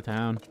Gerudo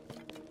Town.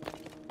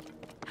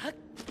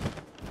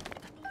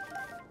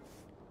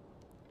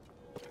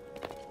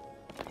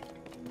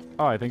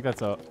 Oh, I think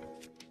that's a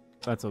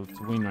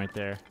wing right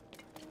there.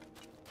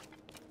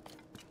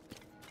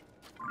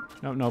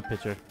 Nope, no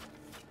picture.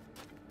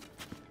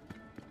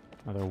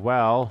 Another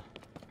well.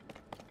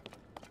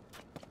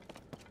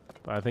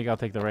 But I think I'll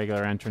take the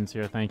regular entrance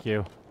here, thank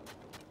you.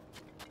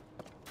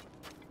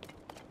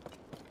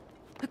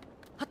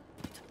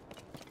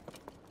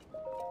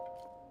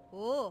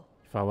 Oh.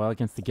 You fought well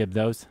against the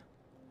Gibdos.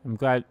 I'm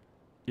glad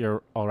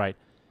you're alright.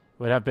 It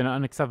would have been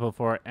unacceptable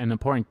for an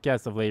important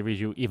guest of Lady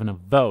Riju, even a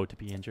Vo, to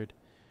be injured.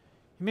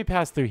 You may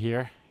pass through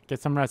here,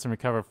 get some rest and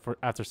recover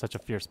after such a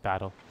fierce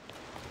battle.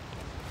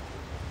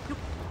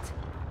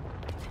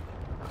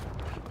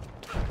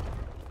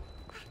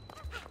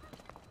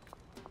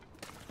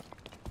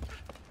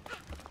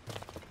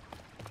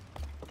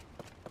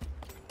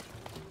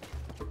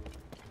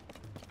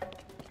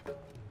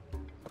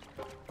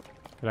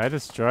 Did I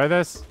destroy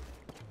this?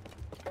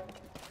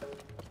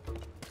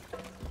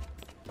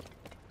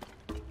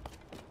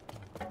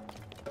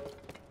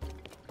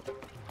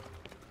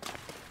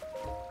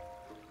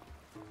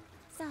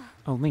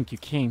 Oh, Link, you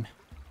came.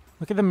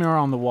 Look at the mirror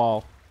on the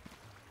wall.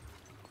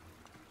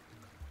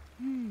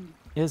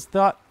 It is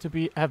thought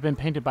to have been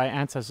painted by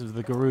ancestors of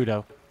the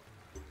Gerudo.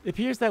 It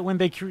appears that when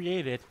they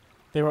created it,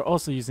 they were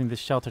also using this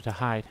shelter to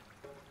hide.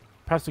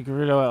 Perhaps the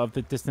Gerudo of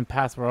the distant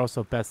past were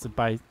also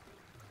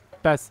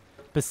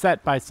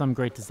beset by some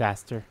great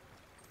disaster.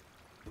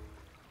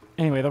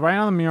 Anyway, the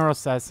writing on the mural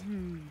says,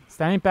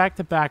 standing back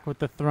to back with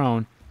the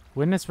throne,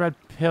 witness red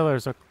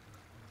pillars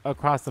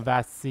across the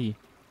vast sea.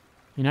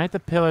 Unite the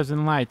pillars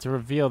in light to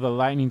reveal the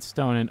lightning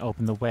stone and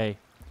open the way.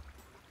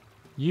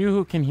 You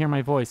who can hear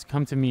my voice,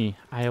 come to me.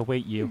 I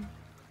await you.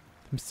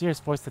 The mysterious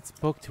voice that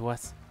spoke to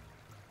us.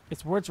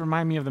 Its words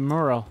remind me of the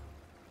mural.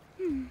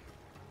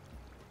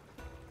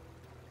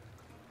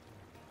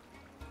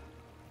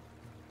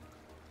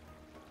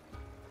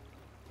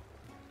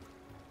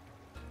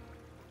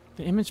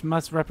 The image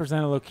must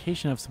represent a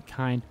location of some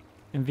kind,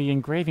 and the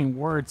engraving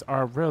words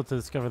are a riddle to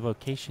discover the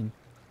location.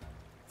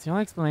 It's the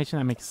only explanation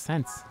that makes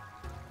sense.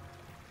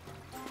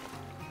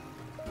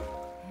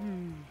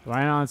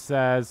 Right on it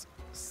says,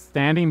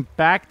 standing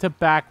back to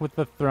back with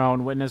the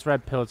throne, witness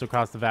red pillars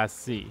across the vast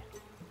sea.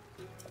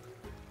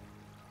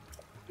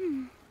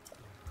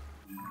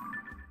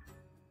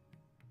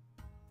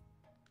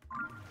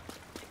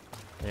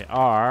 They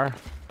are.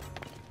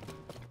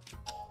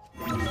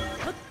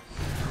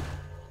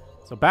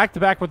 So back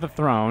to back with the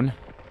throne.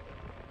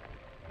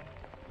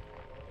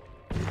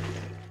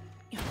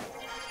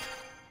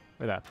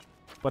 Wait, that.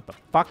 What the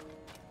fuck?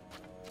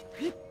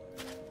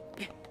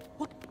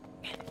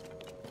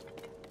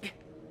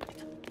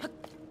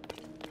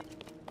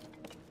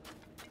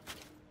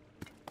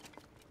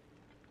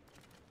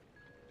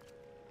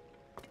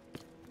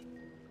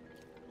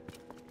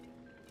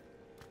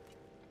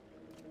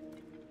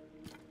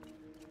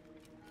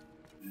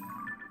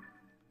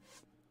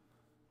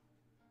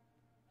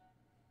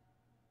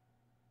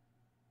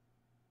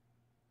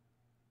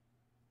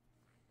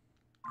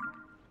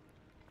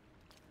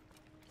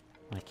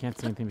 I can't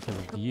see anything because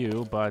of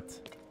you, but...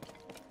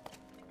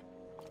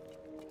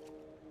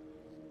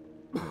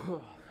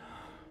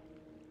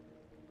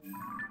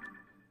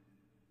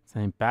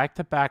 Saying back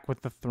to back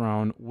with the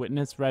throne,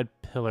 witness red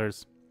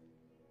pillars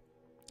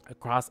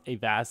across a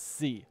vast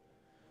sea.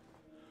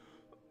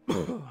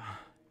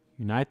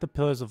 Unite the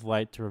pillars of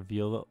light to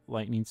reveal the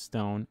lightning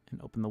stone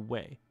and open the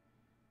way.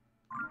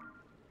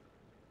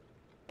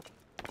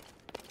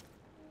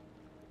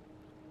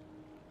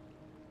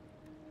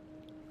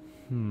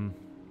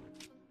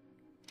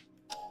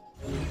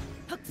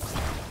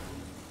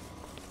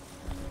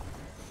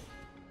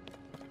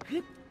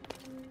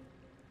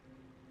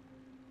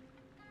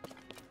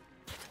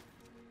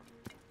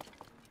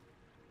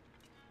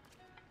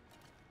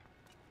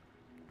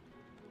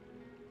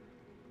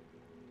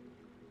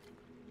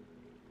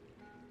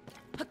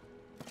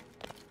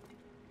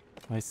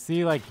 I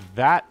see, like,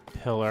 that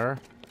pillar.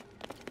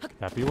 Could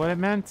that be what it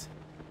meant?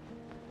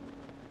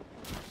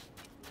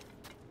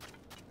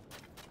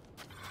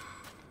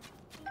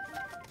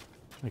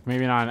 Like,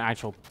 maybe not an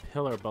actual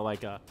pillar, but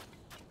like a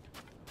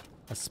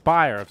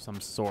spire of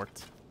some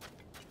sort.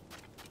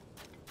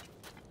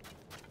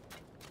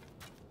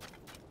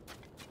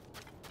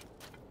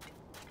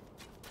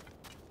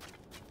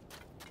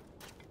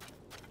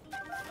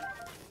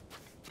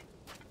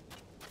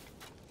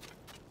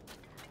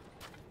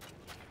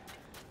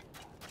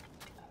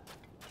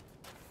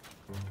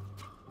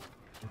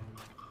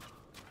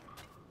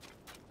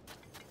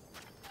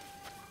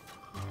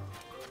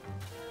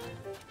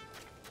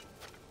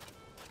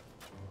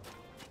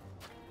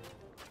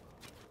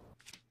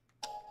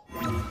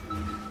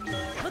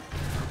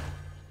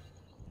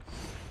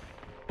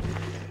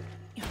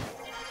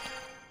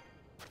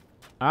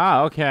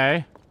 Ah,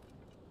 okay.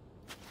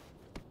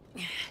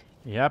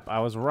 Yep, I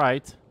was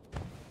right.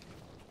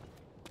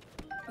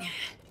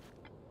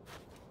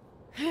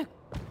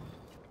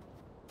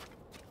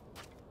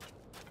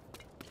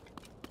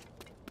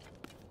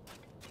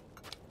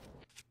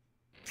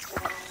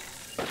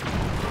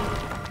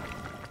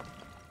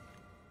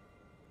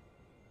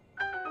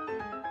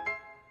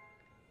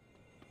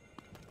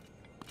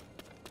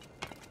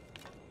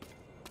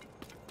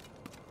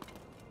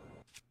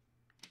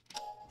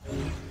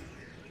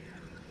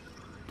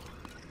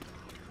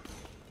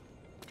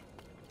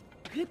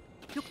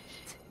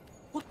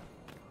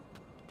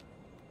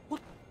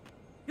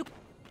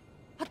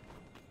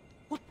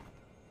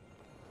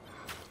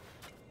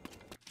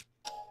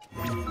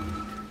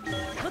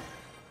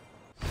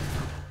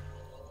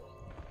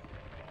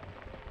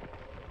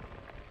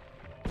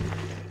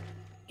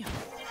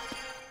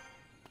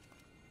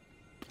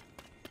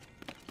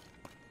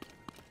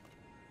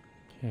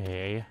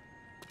 Okay.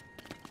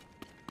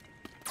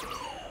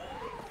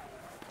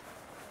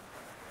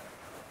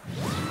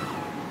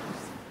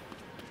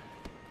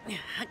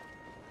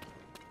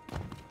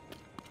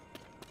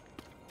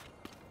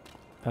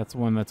 That's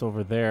one that's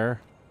over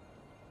there.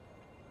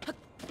 There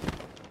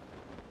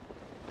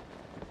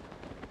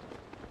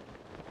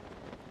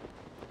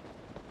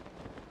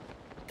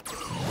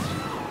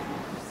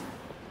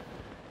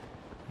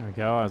we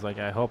go. I was like,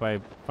 I hope I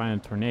find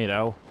a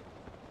tornado.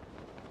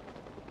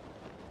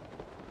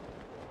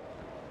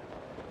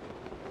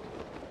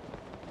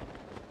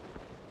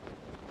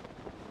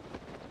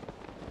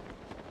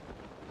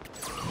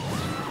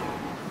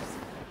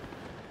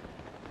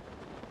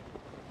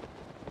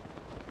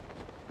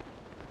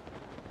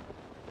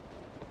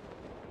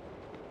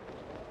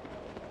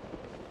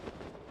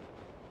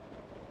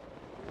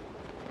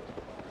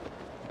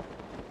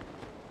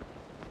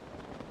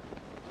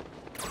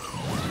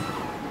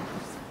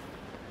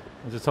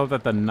 I just hope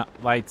that the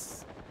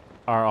lights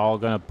are all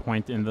going to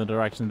point in the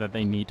direction that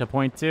they need to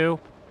point to.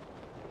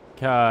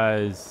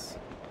 Because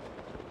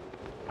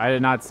I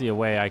did not see a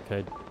way I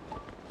could...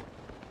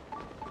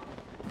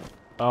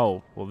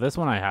 Oh, well, this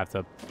one I have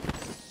to...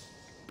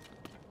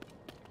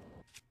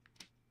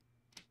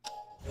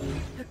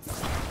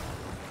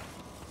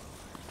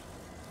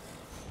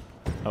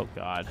 Oh,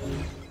 God.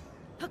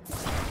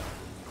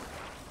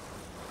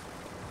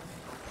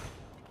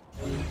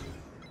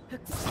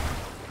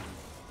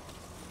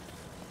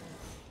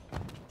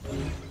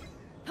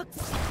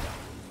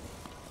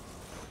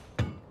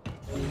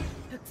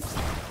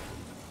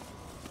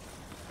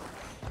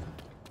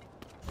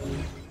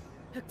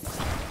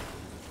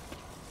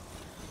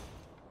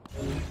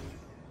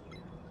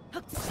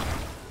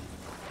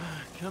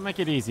 Couldn't make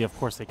it easy. Of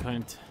course they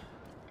couldn't.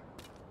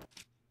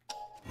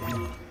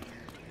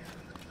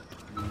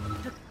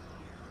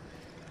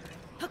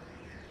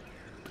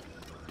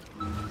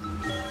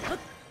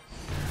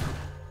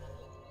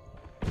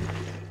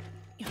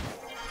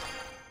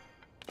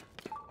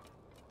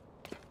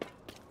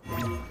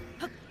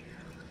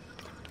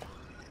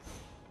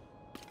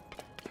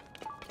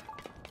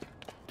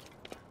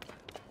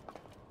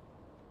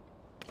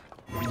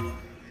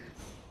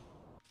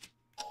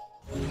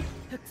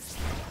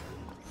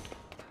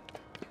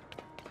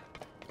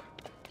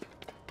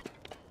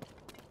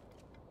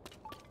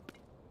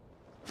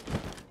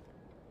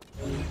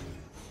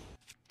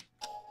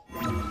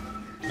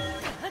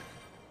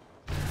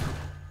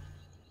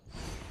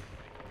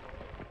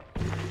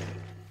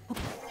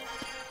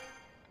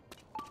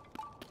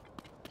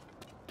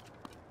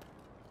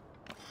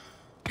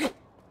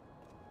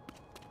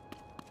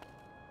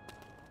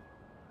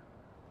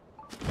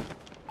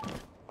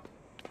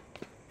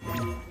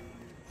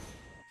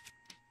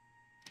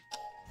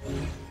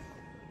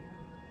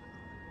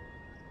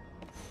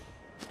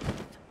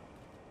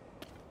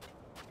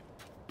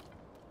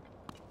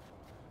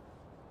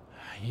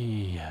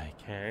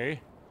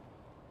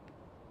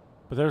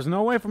 But there's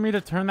no way for me to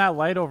turn that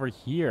light over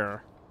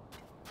here.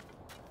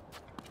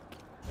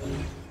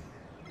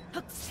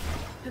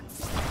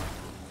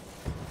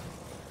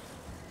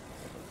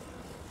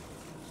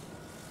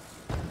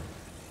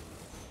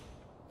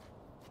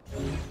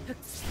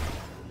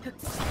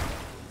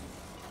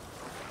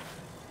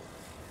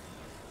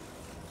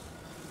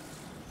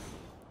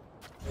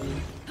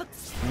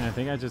 Yeah, I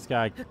think I just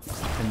gotta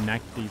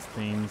connect these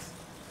things.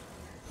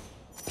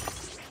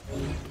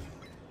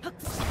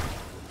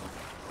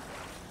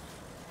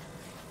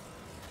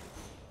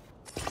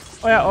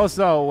 Oh yeah,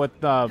 also with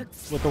the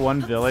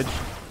one village,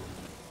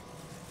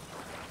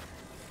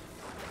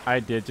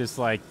 I did just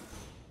like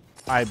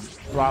I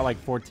brought like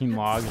 14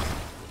 logs,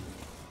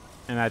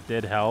 and that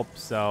did help.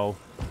 So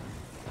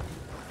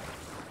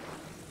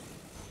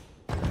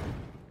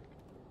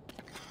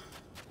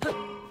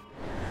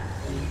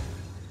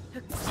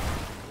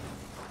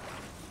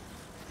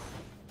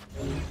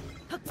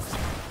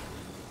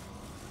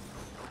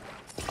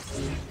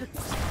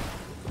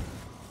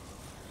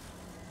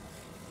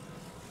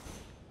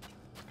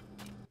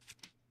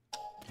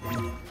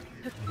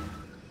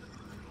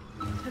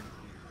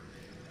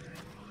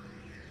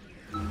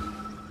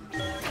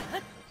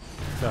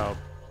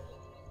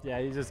yeah,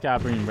 you just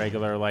gotta bring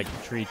regular like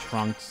tree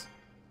trunks.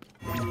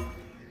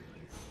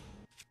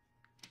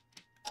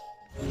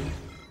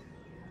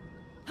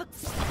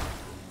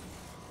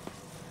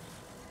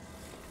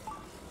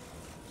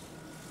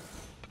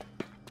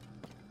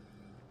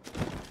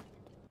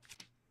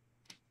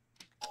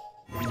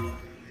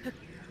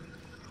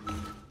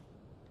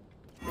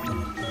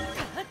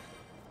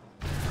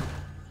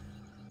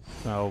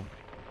 So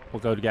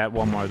we'll go to get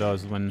one more of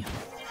those when.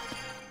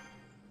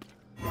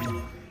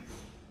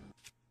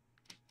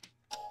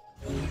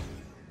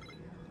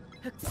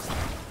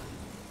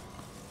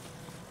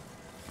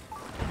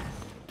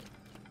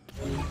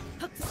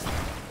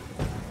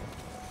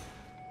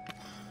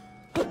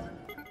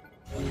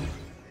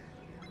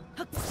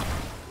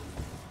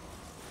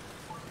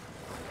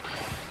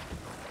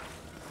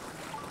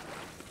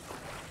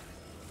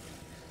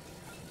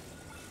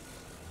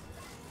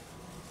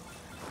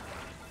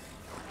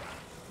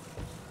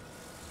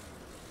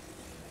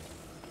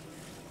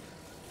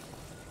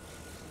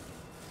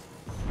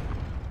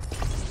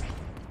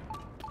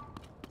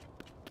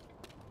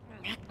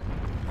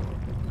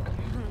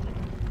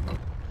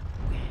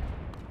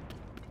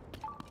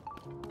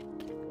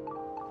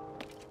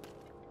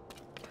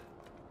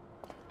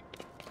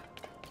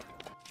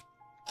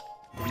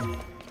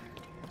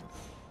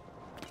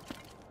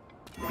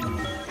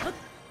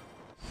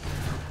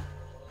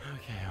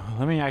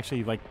 Let me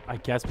actually, like, I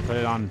guess put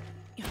it on.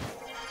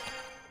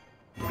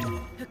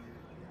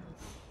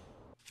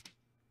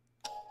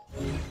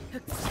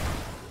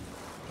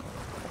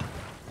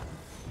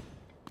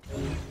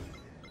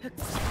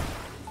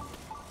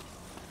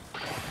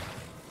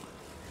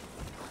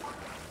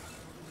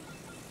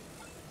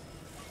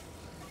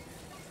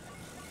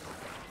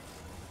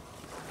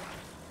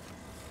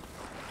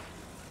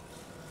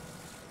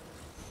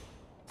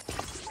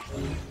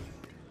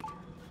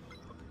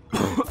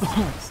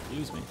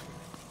 Excuse me.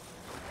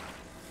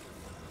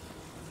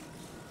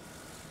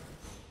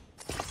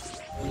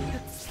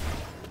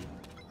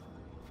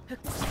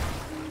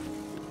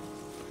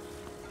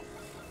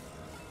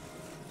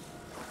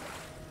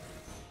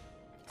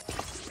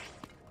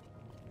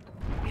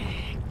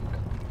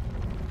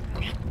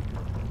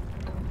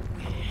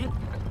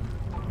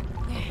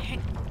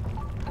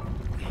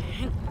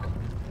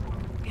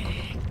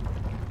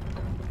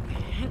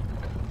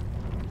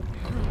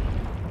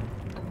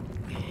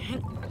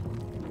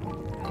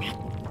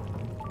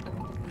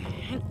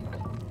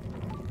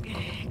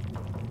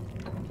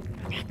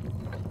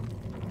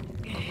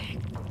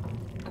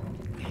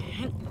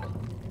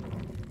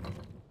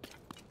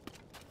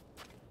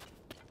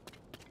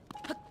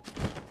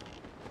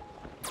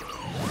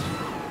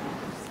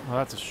 Oh,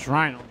 that's a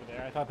shrine over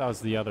there. I thought that was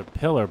the other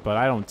pillar, but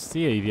I don't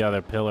see the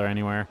other pillar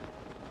anywhere.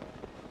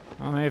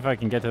 Well, maybe if I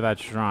can get to that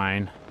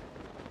shrine.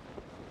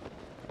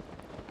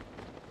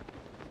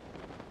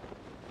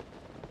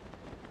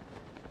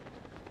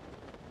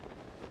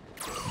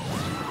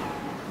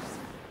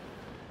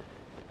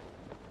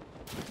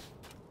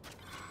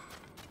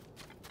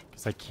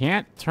 Because I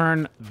can't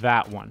turn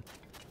that one.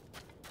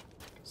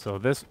 So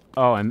this...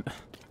 Oh, and...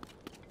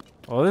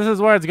 Well, this is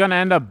where it's going to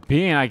end up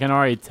being, I can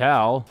already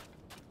tell.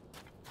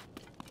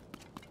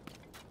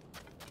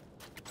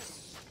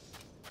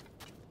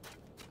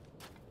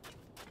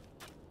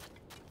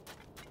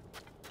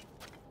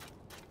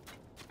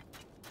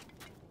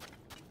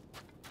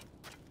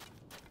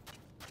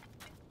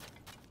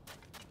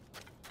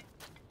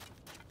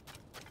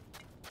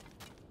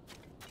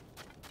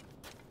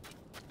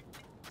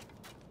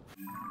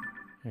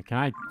 Can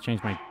I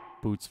change my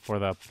boots for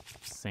the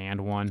sand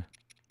one?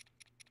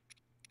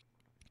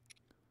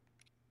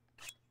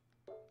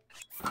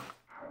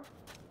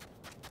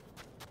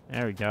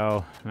 There we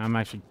go. Now I'm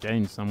actually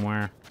getting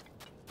somewhere.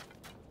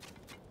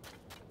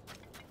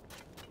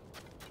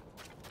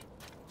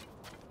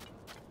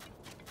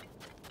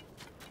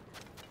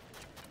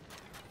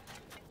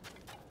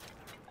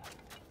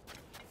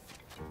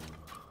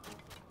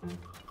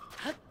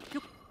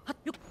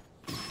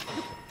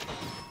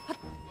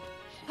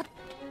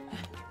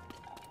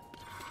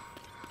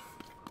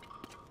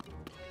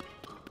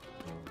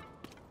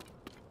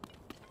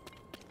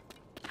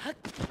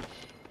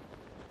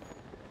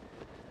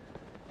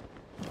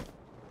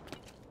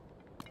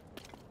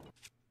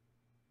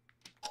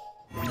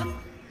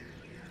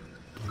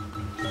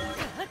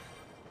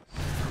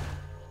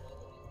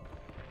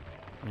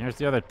 There's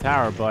the other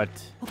tower, but...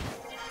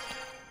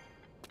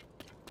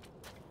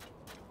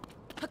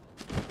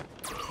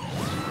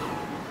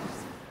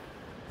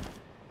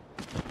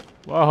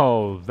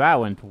 Whoa, that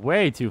went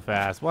way too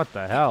fast. What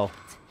the hell?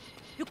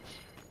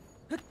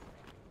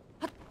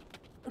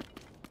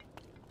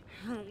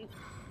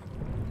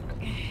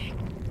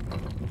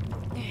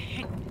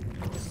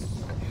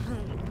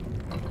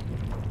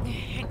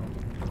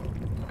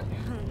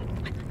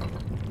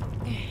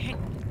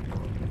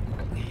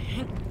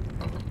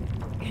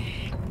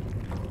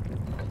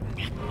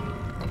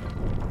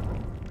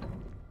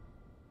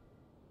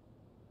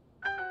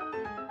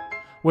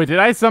 Wait, did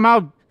I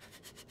somehow...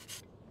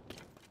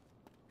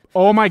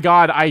 Oh my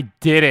god, I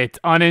did it.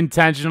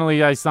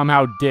 Unintentionally, I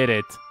somehow did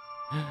it.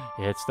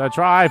 It's the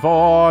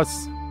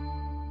Triforce.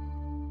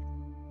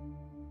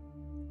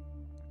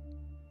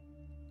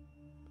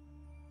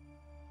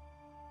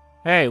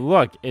 Hey,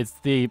 look, it's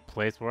the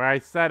place where I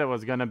said it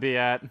was gonna be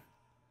at.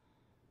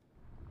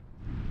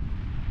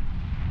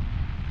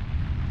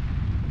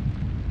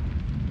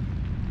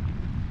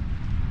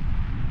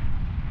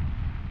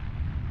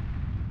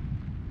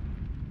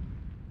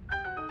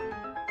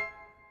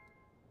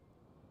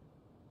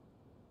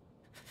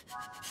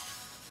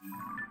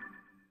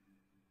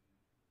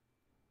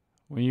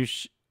 When you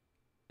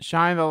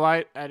shine the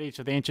light at each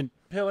of the ancient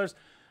pillars,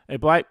 a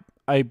bright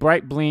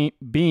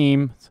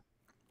beam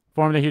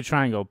formed a huge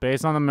triangle.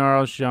 Based on the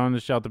murals shown the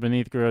shelter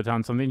beneath Gerudo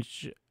Town, something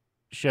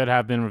should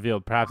have been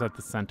revealed, perhaps at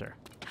the center.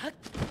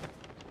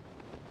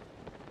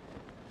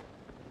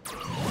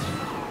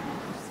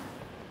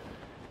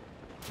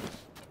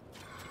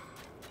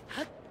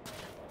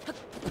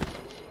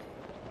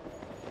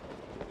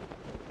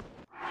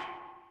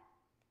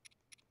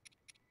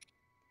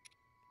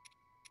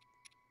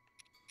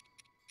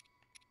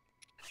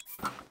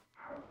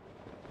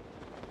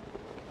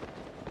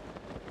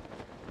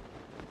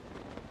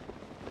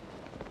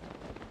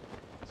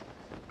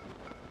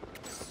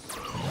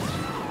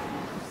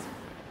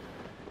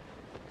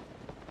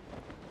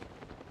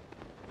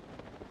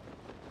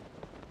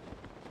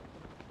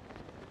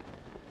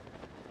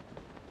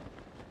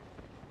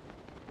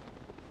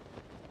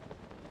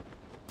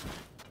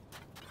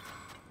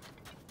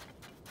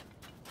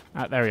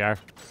 Ah, there we are.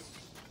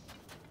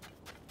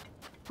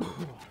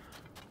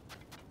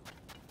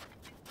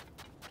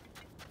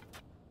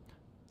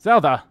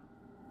 Zelda!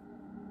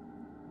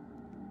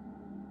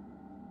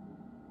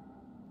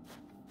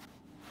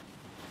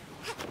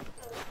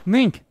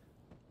 Link!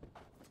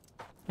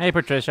 Hey,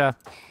 Patricia.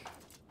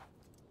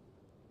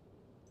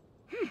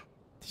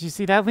 Did you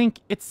see that, Link?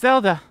 It's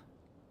Zelda!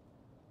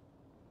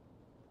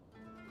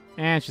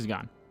 And she's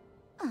gone.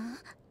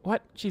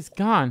 What? She's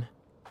gone.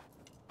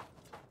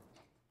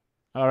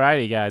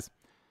 Alrighty, guys.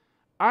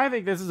 I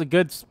think this is a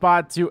good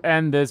spot to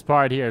end this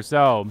part here.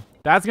 So,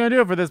 that's going to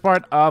do it for this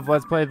part of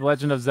Let's Play The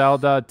Legend of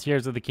Zelda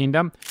Tears of the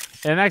Kingdom.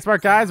 In the next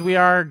part, guys, we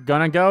are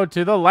going to go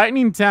to the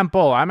Lightning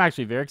Temple. I'm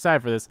actually very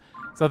excited for this.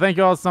 So, thank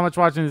you all so much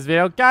for watching this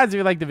video. Guys, if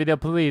you liked the video,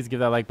 please give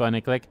that like button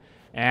a click.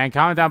 And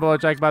comment down below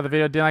what you liked about the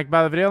video, didn't like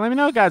about the video. Let me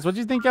know, guys, what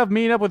you think of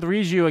meeting up with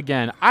Riju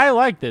again. I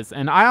like this.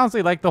 And I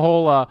honestly like the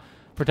whole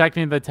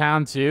protecting the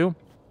town, too.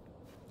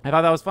 I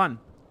thought that was fun.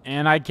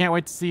 And I can't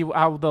wait to see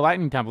how the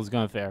Lightning Temple is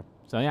going to fare.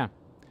 So, yeah.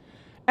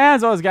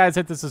 As always, guys,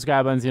 hit the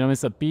subscribe button so you don't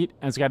miss a beat.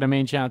 And subscribe to my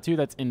main channel, too.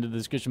 That's in the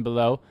description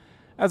below.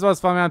 As well as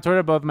follow me on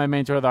Twitter. Both my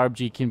main Twitter, the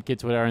RBG Kid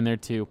Twitter, are in there,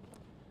 too.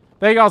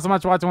 Thank you all so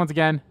much for watching once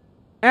again.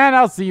 And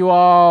I'll see you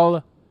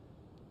all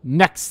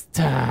next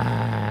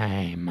time.